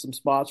get in some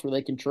spots where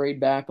they can trade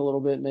back a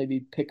little bit, maybe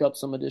pick up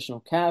some additional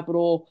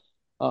capital.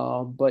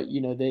 But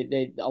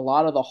they a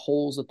lot of the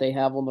holes that they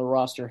have on the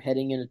roster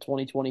heading into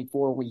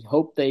 2024, we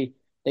hope they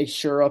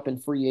shore up in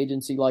free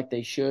agency like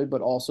they should,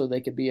 but also they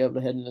could be able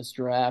to head in this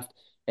draft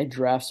they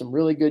draft some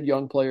really good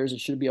young players that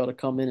should be able to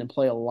come in and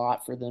play a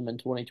lot for them in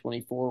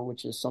 2024,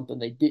 which is something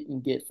they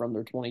didn't get from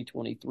their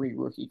 2023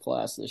 rookie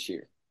class this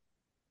year.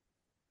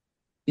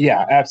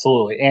 Yeah,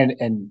 absolutely.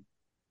 And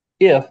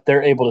if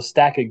they're able to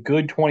stack a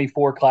good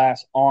 24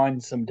 class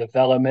on some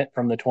development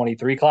from the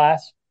 23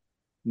 class,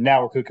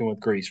 now we're cooking with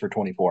grease for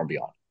 24 and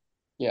beyond.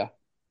 Yeah.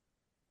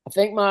 I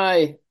think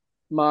my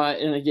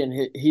and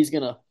again he's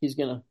gonna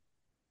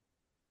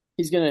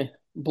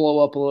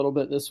blow up a little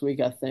bit this week,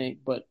 I think.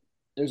 But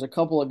there's a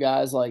couple of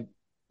guys like,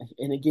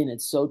 and again,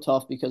 it's so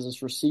tough because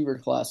this receiver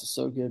class is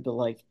so good. But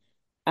like,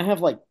 I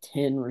have like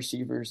 10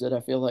 receivers that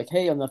I feel like,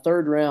 hey, on the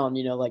third round,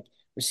 like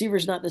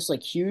receivers not this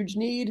like huge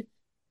need,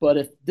 but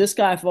if this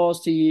guy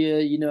falls to you,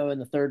 in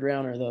the third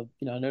round or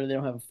I know they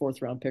don't have a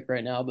fourth round pick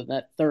right now, but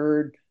that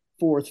third,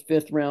 fourth,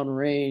 fifth round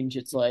range,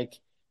 it's like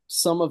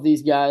some of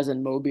these guys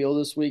in Mobile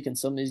this week and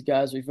some of these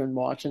guys we've been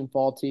watching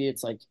fall to you,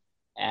 it's like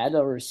add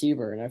a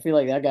receiver. And I feel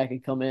like that guy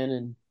could come in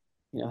and,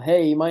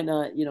 hey, he might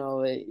not,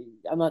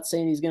 I'm not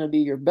saying he's going to be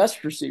your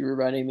best receiver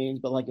by any means,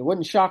 but like it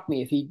wouldn't shock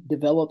me if he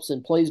develops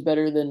and plays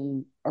better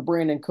than a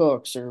Brandon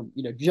Cooks or,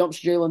 jumps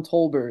Jalen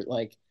Tolbert.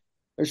 Like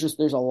there's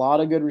a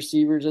lot of good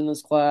receivers in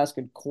this class,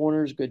 good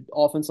corners, good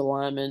offensive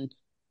linemen,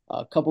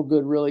 a couple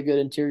good, really good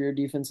interior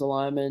defensive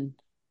linemen.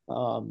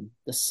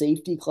 The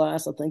safety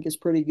class I think is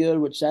pretty good,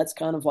 which that's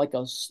kind of like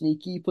a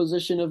sneaky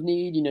position of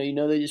need.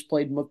 They just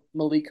played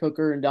Malik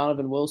Hooker and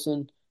Donovan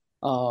Wilson,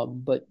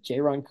 but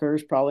Jaron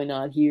Kerr's probably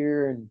not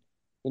here,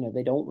 and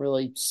they don't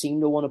really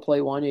seem to want to play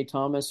Wanye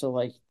Thomas, so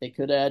like they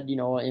could add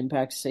an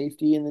impact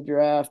safety in the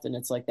draft, and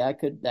it's like that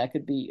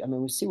could be. I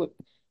mean, we see what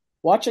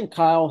watching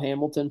Kyle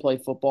Hamilton play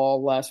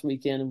football last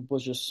weekend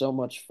was just so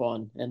much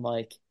fun, and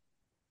like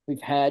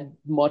we've had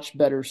much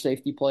better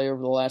safety play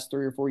over the last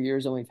 3 or 4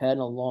 years than we've had in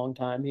a long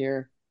time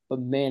here. But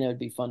man, it would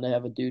be fun to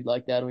have a dude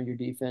like that on your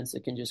defense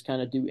that can just kind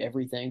of do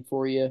everything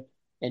for you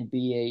and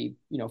be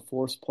a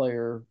force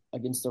player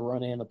against the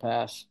run and the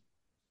pass.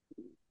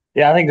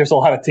 Yeah, I think there's a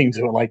lot of teams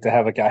who would like to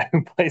have a guy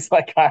who plays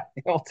like Kyle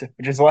Hamilton,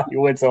 which is why he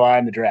went so high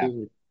in the draft.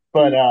 Dude,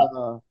 But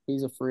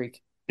he's a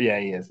freak. yeah,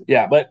 he is.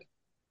 Yeah, but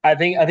I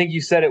think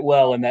you said it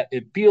well in that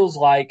it feels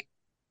like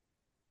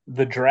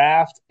the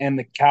draft and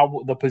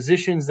the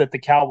positions that the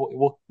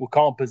Cowboy we'll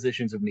call them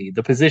positions of need,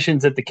 the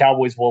positions that the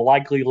Cowboys will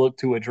likely look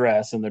to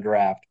address in the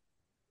draft,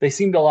 they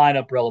seem to line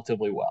up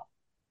relatively well.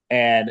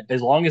 And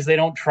as long as they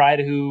don't try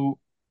to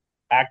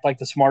act like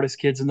the smartest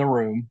kids in the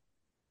room,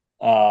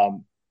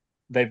 um,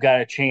 they've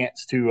got a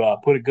chance to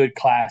put a good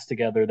class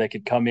together that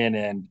could come in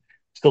and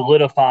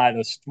solidify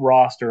this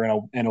roster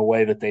in a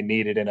way that they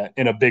need it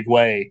in a big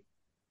way.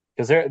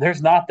 Because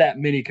there's not that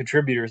many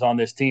contributors on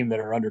this team that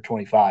are under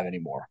 25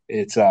 anymore.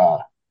 It's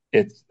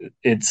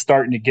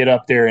starting to get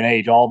up there in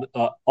age. All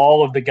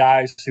of the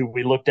guys who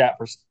we looked at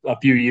for a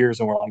few years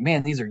and we're like,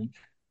 man, these are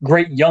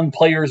great young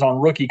players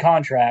on rookie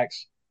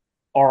contracts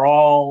are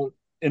all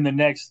in the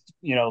next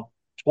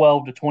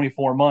 12 to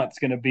 24 months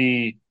going to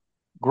be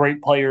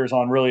great players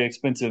on really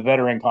expensive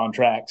veteran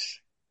contracts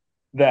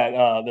that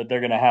they're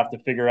going to have to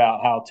figure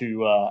out how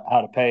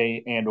to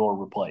pay and or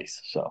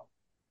replace. So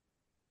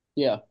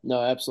Yeah,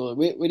 no,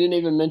 absolutely. We didn't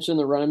even mention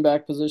the running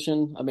back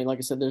position. I mean, like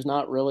I said, there's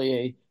not really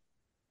a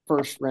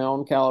first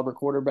round caliber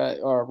quarterback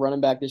or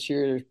running back this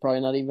year. There's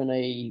probably not even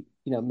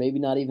maybe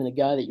not even a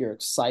guy that you're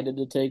excited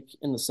to take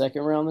in the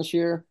second round this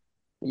year.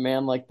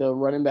 Man, like the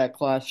running back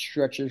class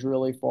stretches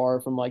really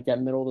far from like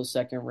that middle of the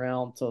second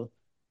round to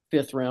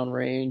fifth round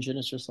range. And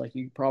it's just like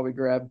you probably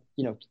grab,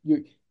 a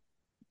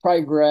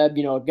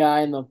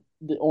guy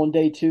on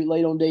day two,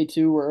 late on day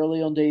two or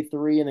early on day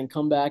three, and then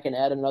come back and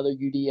add another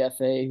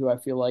UDFA who I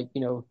feel like,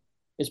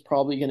 is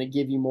probably going to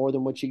give you more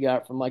than what you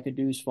got from like a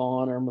Deuce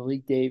Vaughn or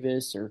Malik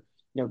Davis or,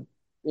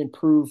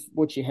 improve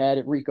what you had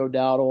at Rico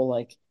Dowdle.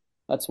 Like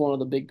that's one of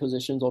the big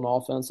positions on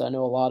offense. I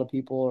know a lot of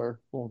people are,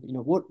 well,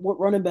 what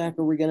running back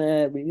are we going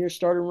to add? You're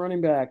starting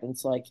running back. And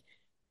it's like,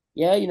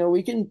 yeah,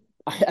 we can,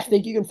 I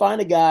think you can find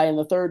a guy in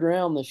the third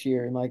round this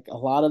year. And like a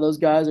lot of those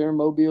guys are in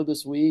Mobile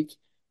this week.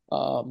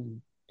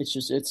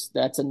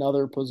 That's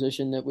another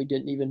position that we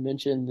didn't even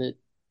mention that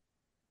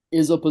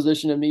is a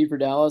position of need for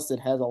Dallas that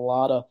has a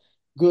lot of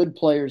good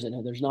players in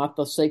it. There's not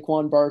the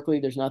Saquon Barkley,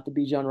 there's not the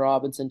Bijan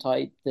Robinson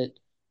type that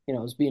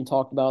is being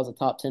talked about as a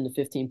top 10 to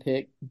 15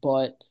 pick,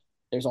 but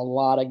there's a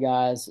lot of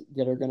guys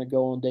that are going to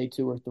go on day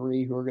 2 or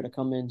 3 who are going to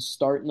come in,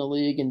 start in the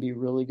league, and be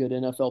really good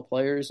NFL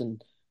players.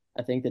 And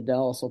I think that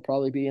Dallas will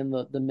probably be in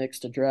the mix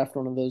to draft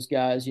one of those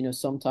guys,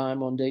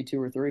 sometime on day 2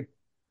 or 3.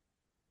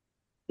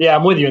 yeah,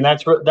 I'm with you, and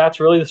that's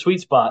really the sweet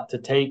spot to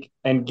take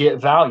and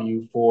get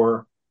value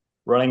for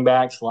running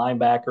backs,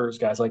 linebackers,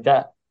 guys like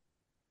that.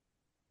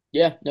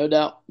 Yeah, no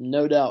doubt.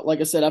 No doubt. Like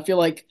I said, I feel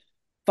like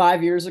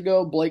 5 years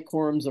ago, Blake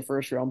Corum's a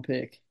first round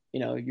pick.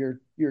 You're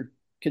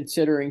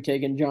considering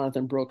taking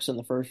Jonathan Brooks in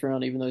the first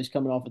round, even though he's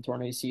coming off a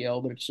torn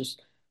ACL. But it's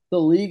just the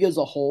league as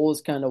a whole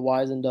is kind of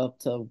wizened up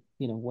to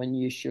when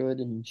you should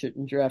and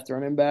shouldn't draft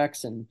running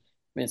backs. And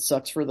I mean, it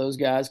sucks for those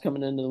guys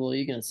coming into the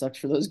league, and it sucks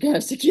for those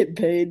guys to get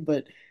paid.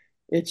 But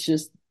it's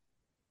just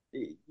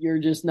you're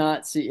just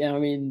not see. I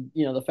mean,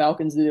 the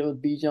Falcons did it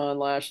with Bijan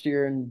last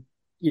year, and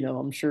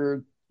I'm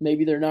sure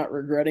maybe they're not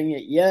regretting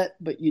it yet,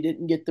 but you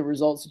didn't get the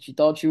results that you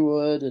thought you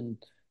would, and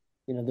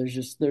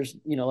there's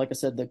like I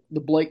said, the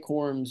Blake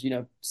Corums,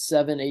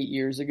 7, 8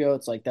 years ago,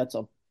 it's like that's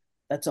a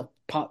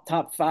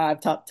top five,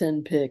 top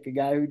 10 pick, a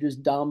guy who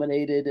just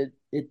dominated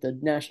at the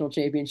national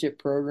championship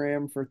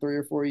program for 3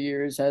 or 4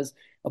 years, has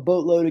a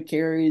boatload of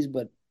carries,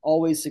 but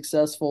always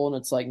successful. And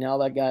it's like now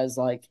that guy's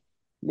like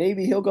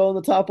maybe he'll go in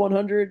the top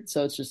 100.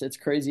 So it's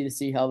crazy to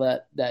see how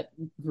that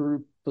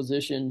group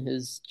position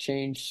has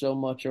changed so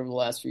much over the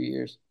last few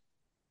years.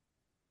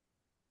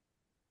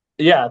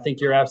 Yeah, I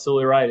think you're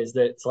absolutely right. Is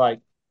that it's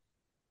like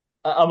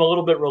I'm a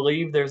little bit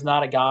relieved there's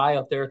not a guy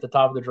up there at the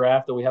top of the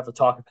draft that we have to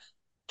talk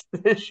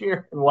about this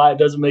year and why it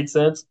doesn't make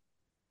sense.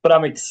 But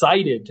I'm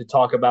excited to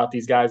talk about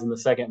these guys in the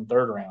second and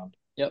third round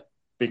Yep.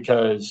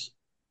 because,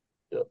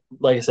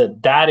 like I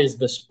said, that is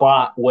the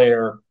spot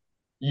where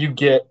you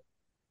get.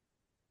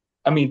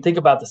 I mean, think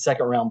about the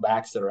second round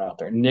backs that are out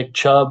there. Nick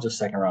Chubb's a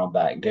second round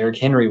back. Derrick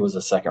Henry was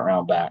a second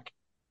round back.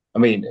 I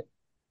mean,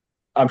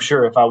 I'm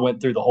sure if I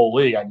went through the whole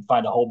league, I can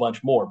find a whole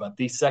bunch more. But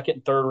these second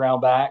and third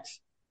round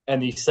backs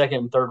and these second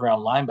and third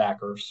round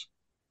linebackers,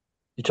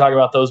 you talk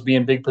about those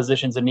being big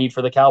positions of need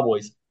for the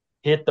Cowboys.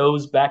 Hit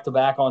those back to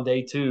back on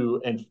day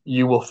two, and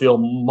you will feel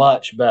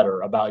much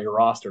better about your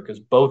roster because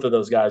both of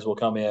those guys will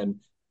come in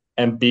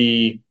and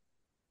be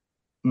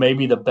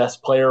maybe the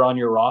best player on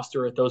your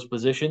roster at those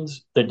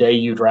positions the day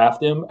you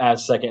draft him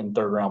as second and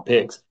third round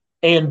picks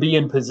and be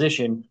in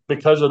position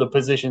because of the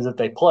positions that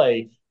they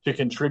play to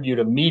contribute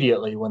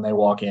immediately when they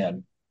walk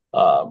in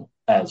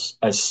as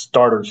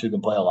starters who can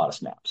play a lot of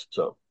snaps.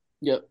 So,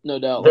 Yep, no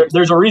doubt.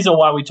 there's a reason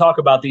why we talk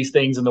about these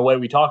things and the way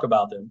we talk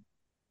about them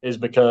is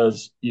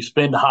because you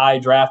spend high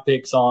draft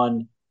picks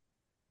on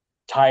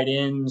tight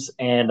ends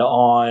and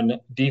on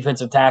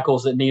defensive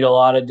tackles that need a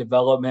lot of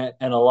development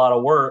and a lot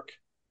of work,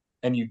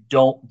 and you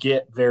don't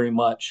get very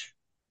much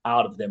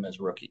out of them as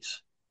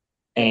rookies.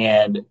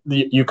 And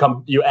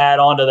you add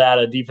on to that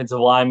a defensive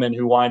lineman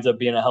who winds up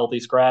being a healthy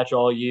scratch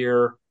all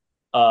year,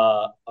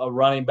 a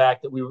running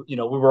back that we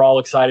were all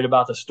excited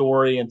about the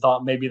story and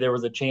thought maybe there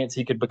was a chance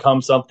he could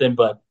become something,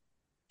 but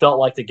felt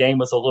like the game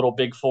was a little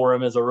big for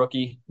him as a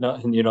rookie. No,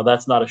 and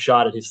that's not a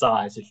shot at his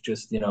size. It's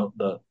just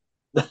the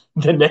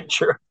the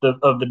nature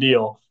of the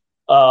deal.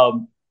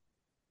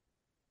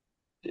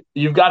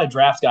 You've got to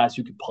draft guys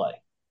who can play,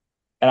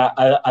 and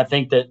I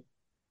think that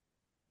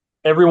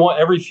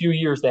every few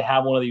years they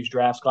have one of these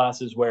draft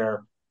classes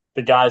where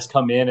the guys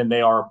come in and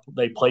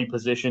they play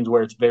positions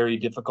where it's very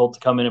difficult to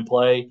come in and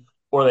play,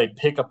 or they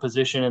pick a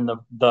position in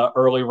the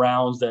early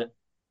rounds that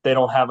they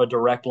don't have a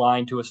direct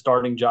line to a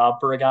starting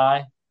job for a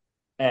guy.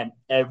 And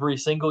every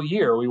single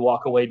year we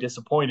walk away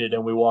disappointed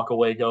and we walk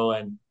away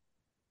going,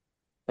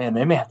 man,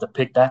 they may have to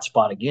pick that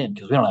spot again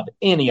because we don't have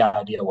any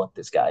idea what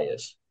this guy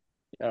is.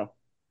 Yeah.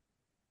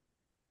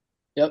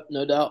 Yep,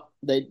 no doubt.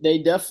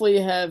 They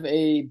definitely have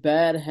a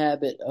bad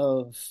habit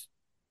of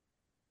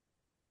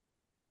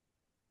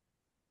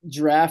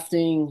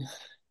drafting,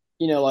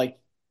 like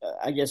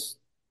I guess,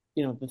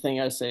 the thing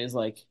I say is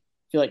like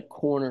I feel like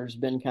corner's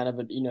been kind of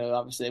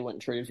obviously they went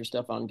and traded for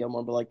Stephon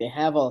Gilmore, but like they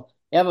have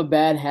a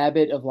bad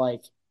habit of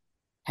like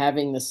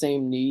having the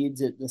same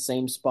needs at the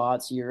same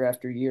spots year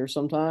after year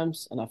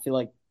sometimes. And I feel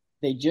like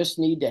they just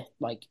need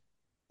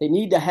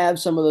to have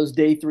some of those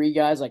day three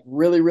guys like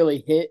really,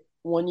 really hit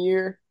one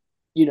year,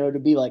 to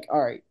be like,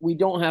 all right, we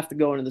don't have to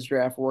go into this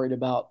draft worried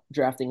about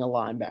drafting a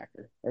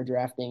linebacker or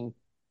drafting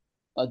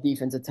a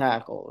defensive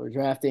tackle or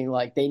drafting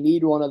like they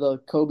need one of the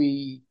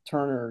Kobe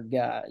Turner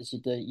guys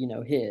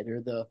to, hit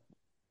or the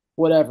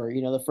whatever,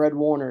 the Fred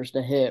Warners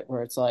to hit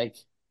where it's like,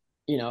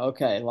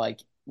 okay, like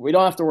we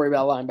don't have to worry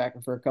about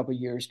linebacker for a couple of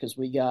years because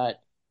we got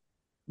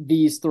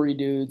these three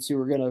dudes who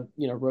are gonna,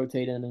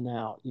 rotate in and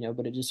out,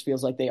 but it just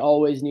feels like they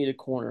always need a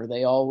corner.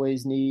 They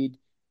always need,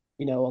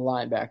 a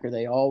linebacker.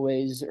 They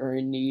always are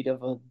in need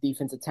of a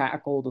defensive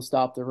tackle to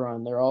stop the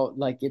run. They're all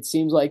like it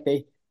seems like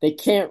they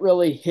can't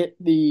really hit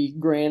the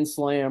grand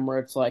slam where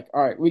it's like,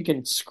 all right, we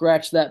can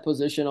scratch that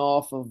position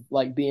off of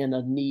like being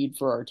a need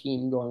for our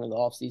team going into the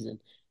offseason.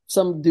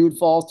 Some dude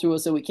falls to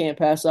us that we can't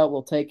pass out,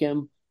 we'll take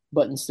him.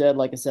 But instead,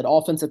 like I said,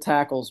 offensive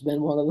tackle's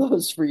been one of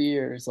those for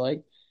years.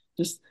 Like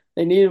just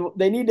they need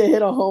to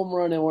hit a home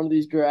run in one of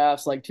these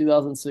drafts like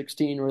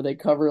 2016 where they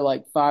cover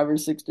like 5 or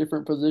 6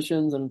 different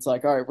positions and it's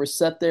like, all right, we're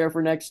set there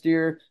for next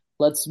year.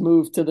 Let's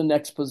move to the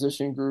next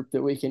position group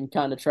that we can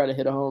kind of try to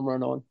hit a home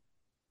run on.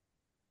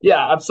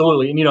 Yeah,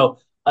 absolutely. And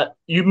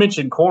you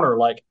mentioned corner.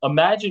 Like,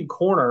 imagine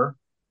corner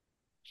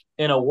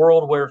in a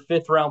world where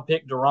fifth round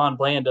pick Deron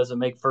Bland doesn't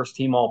make first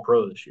team All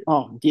Pro this year.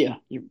 Oh yeah,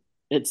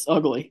 it's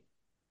ugly.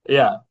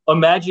 Yeah,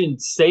 imagine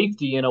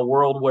safety in a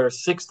world where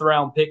sixth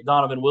round pick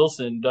Donovan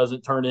Wilson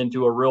doesn't turn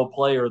into a real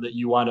player that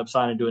you wind up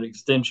signing to an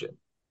extension.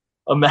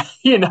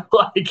 Imagine,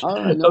 like,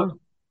 I know.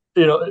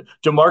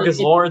 Jamarcus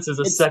It, Lawrence is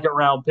a it's second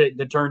round pick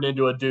that turned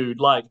into a dude.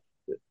 Like,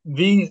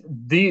 the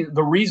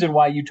reason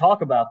why you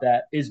talk about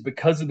that is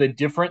because of the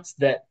difference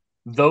that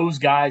those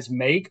guys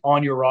make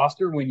on your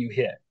roster when you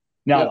hit.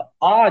 Now, the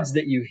odds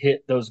that you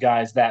hit those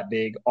guys that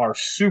big are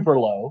super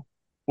low,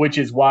 which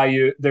is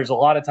why there's a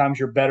lot of times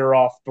you're better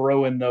off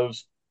throwing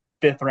those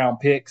 5th-round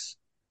picks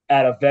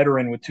at a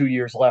veteran with 2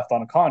 years left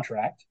on a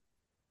contract,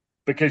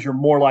 because you're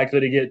more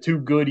likely to get 2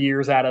 good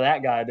years out of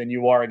that guy than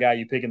you are a guy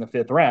you pick in the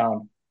 5th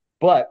round.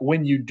 But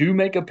when you do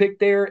make a pick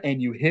there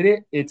and you hit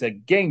it, it's a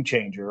game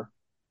changer,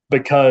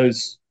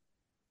 because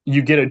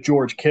you get a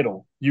George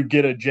Kittle, you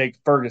get a Jake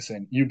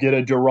Ferguson, you get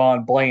a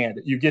Deron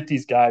Bland, you get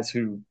these guys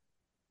who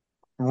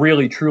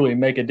really truly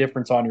make a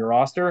difference on your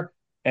roster,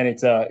 and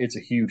it's a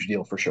huge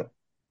deal for sure.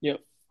 Yep,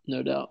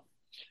 no doubt.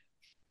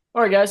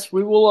 All right, guys,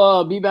 we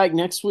will be back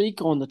next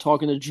week on the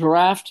Talking the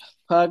Draft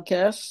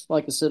podcast.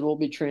 Like I said, we'll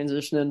be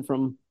transitioning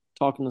from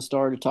Talking the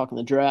Star to Talking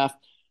the Draft.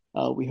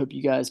 We hope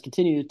you guys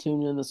continue to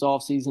tune in this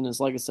offseason. As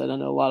like I said, I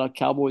know a lot of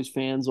Cowboys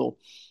fans will,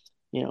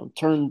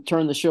 turn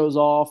the shows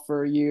off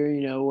for a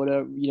year,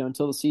 whatever,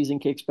 until the season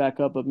kicks back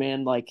up. But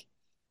man, like,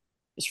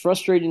 as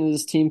frustrating as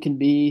this team can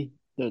be,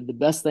 the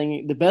best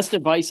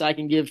advice I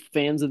can give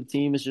fans of the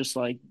team is just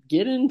like,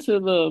 get into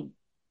the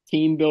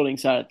team building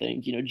side of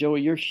things.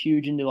 Joey, you're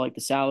huge into like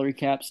the salary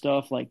cap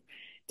stuff. Like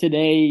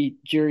today,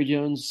 Jerry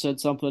Jones said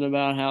something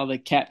about how the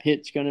cap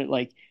hit's gonna,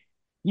 like,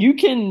 you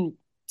can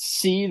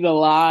see the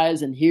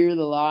lies and hear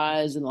the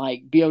lies and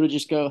like be able to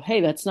just go,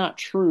 hey, that's not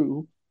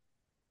true.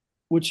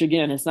 Which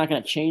again, it's not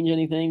going to change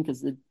anything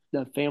because the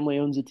family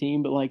owns the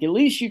team. But like, at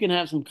least you can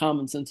have some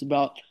common sense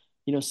about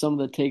some of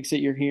the takes that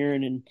you're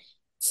hearing and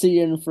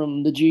seeing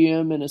from the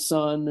GM and his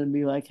son, and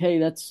be like, hey,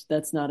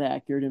 that's not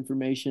accurate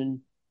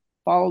information.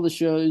 Follow the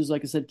shows.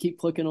 Like I said, keep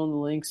clicking on the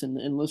links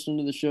and listening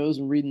to the shows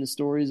and reading the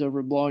stories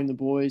over at Blogging the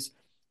Boys.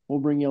 We'll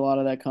bring you a lot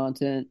of that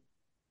content.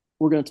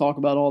 We're going to talk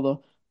about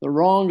all the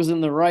wrongs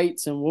and the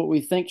rights and what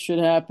we think should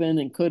happen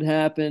and could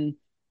happen.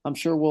 I'm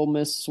sure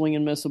we'll swing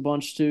and miss a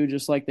bunch too,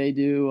 just like they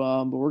do.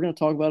 But we're going to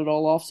talk about it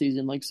all off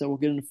season. Like I said, we'll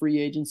get into free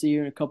agency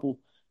here in a couple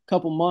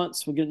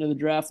months. We'll get into the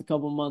draft a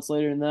couple months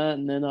later than that.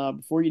 And then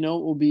before you know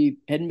it, we'll be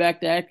heading back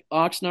to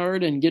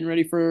Oxnard and getting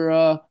ready for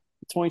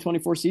the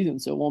 2024 season.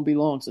 So it won't be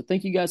long. So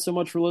thank you guys so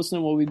much for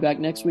listening. We'll be back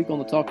next week on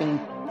the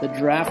Talking the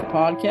Draft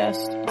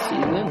podcast. See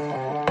you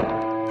then.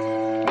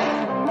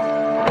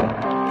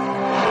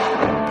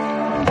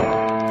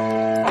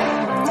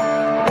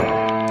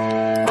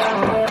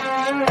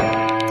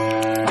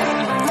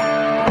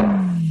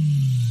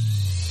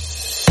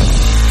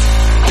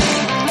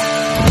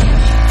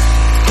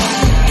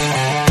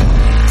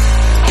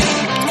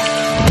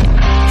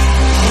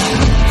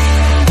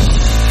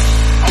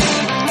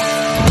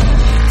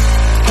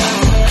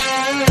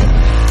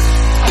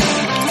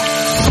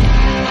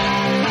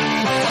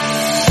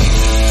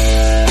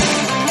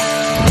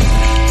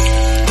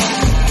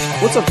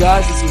 What's up,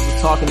 guys? This is the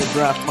Talking the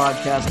Draft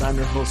podcast. I'm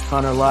your host,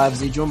 Connor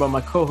Livesey, joined by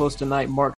my co-host tonight, Mark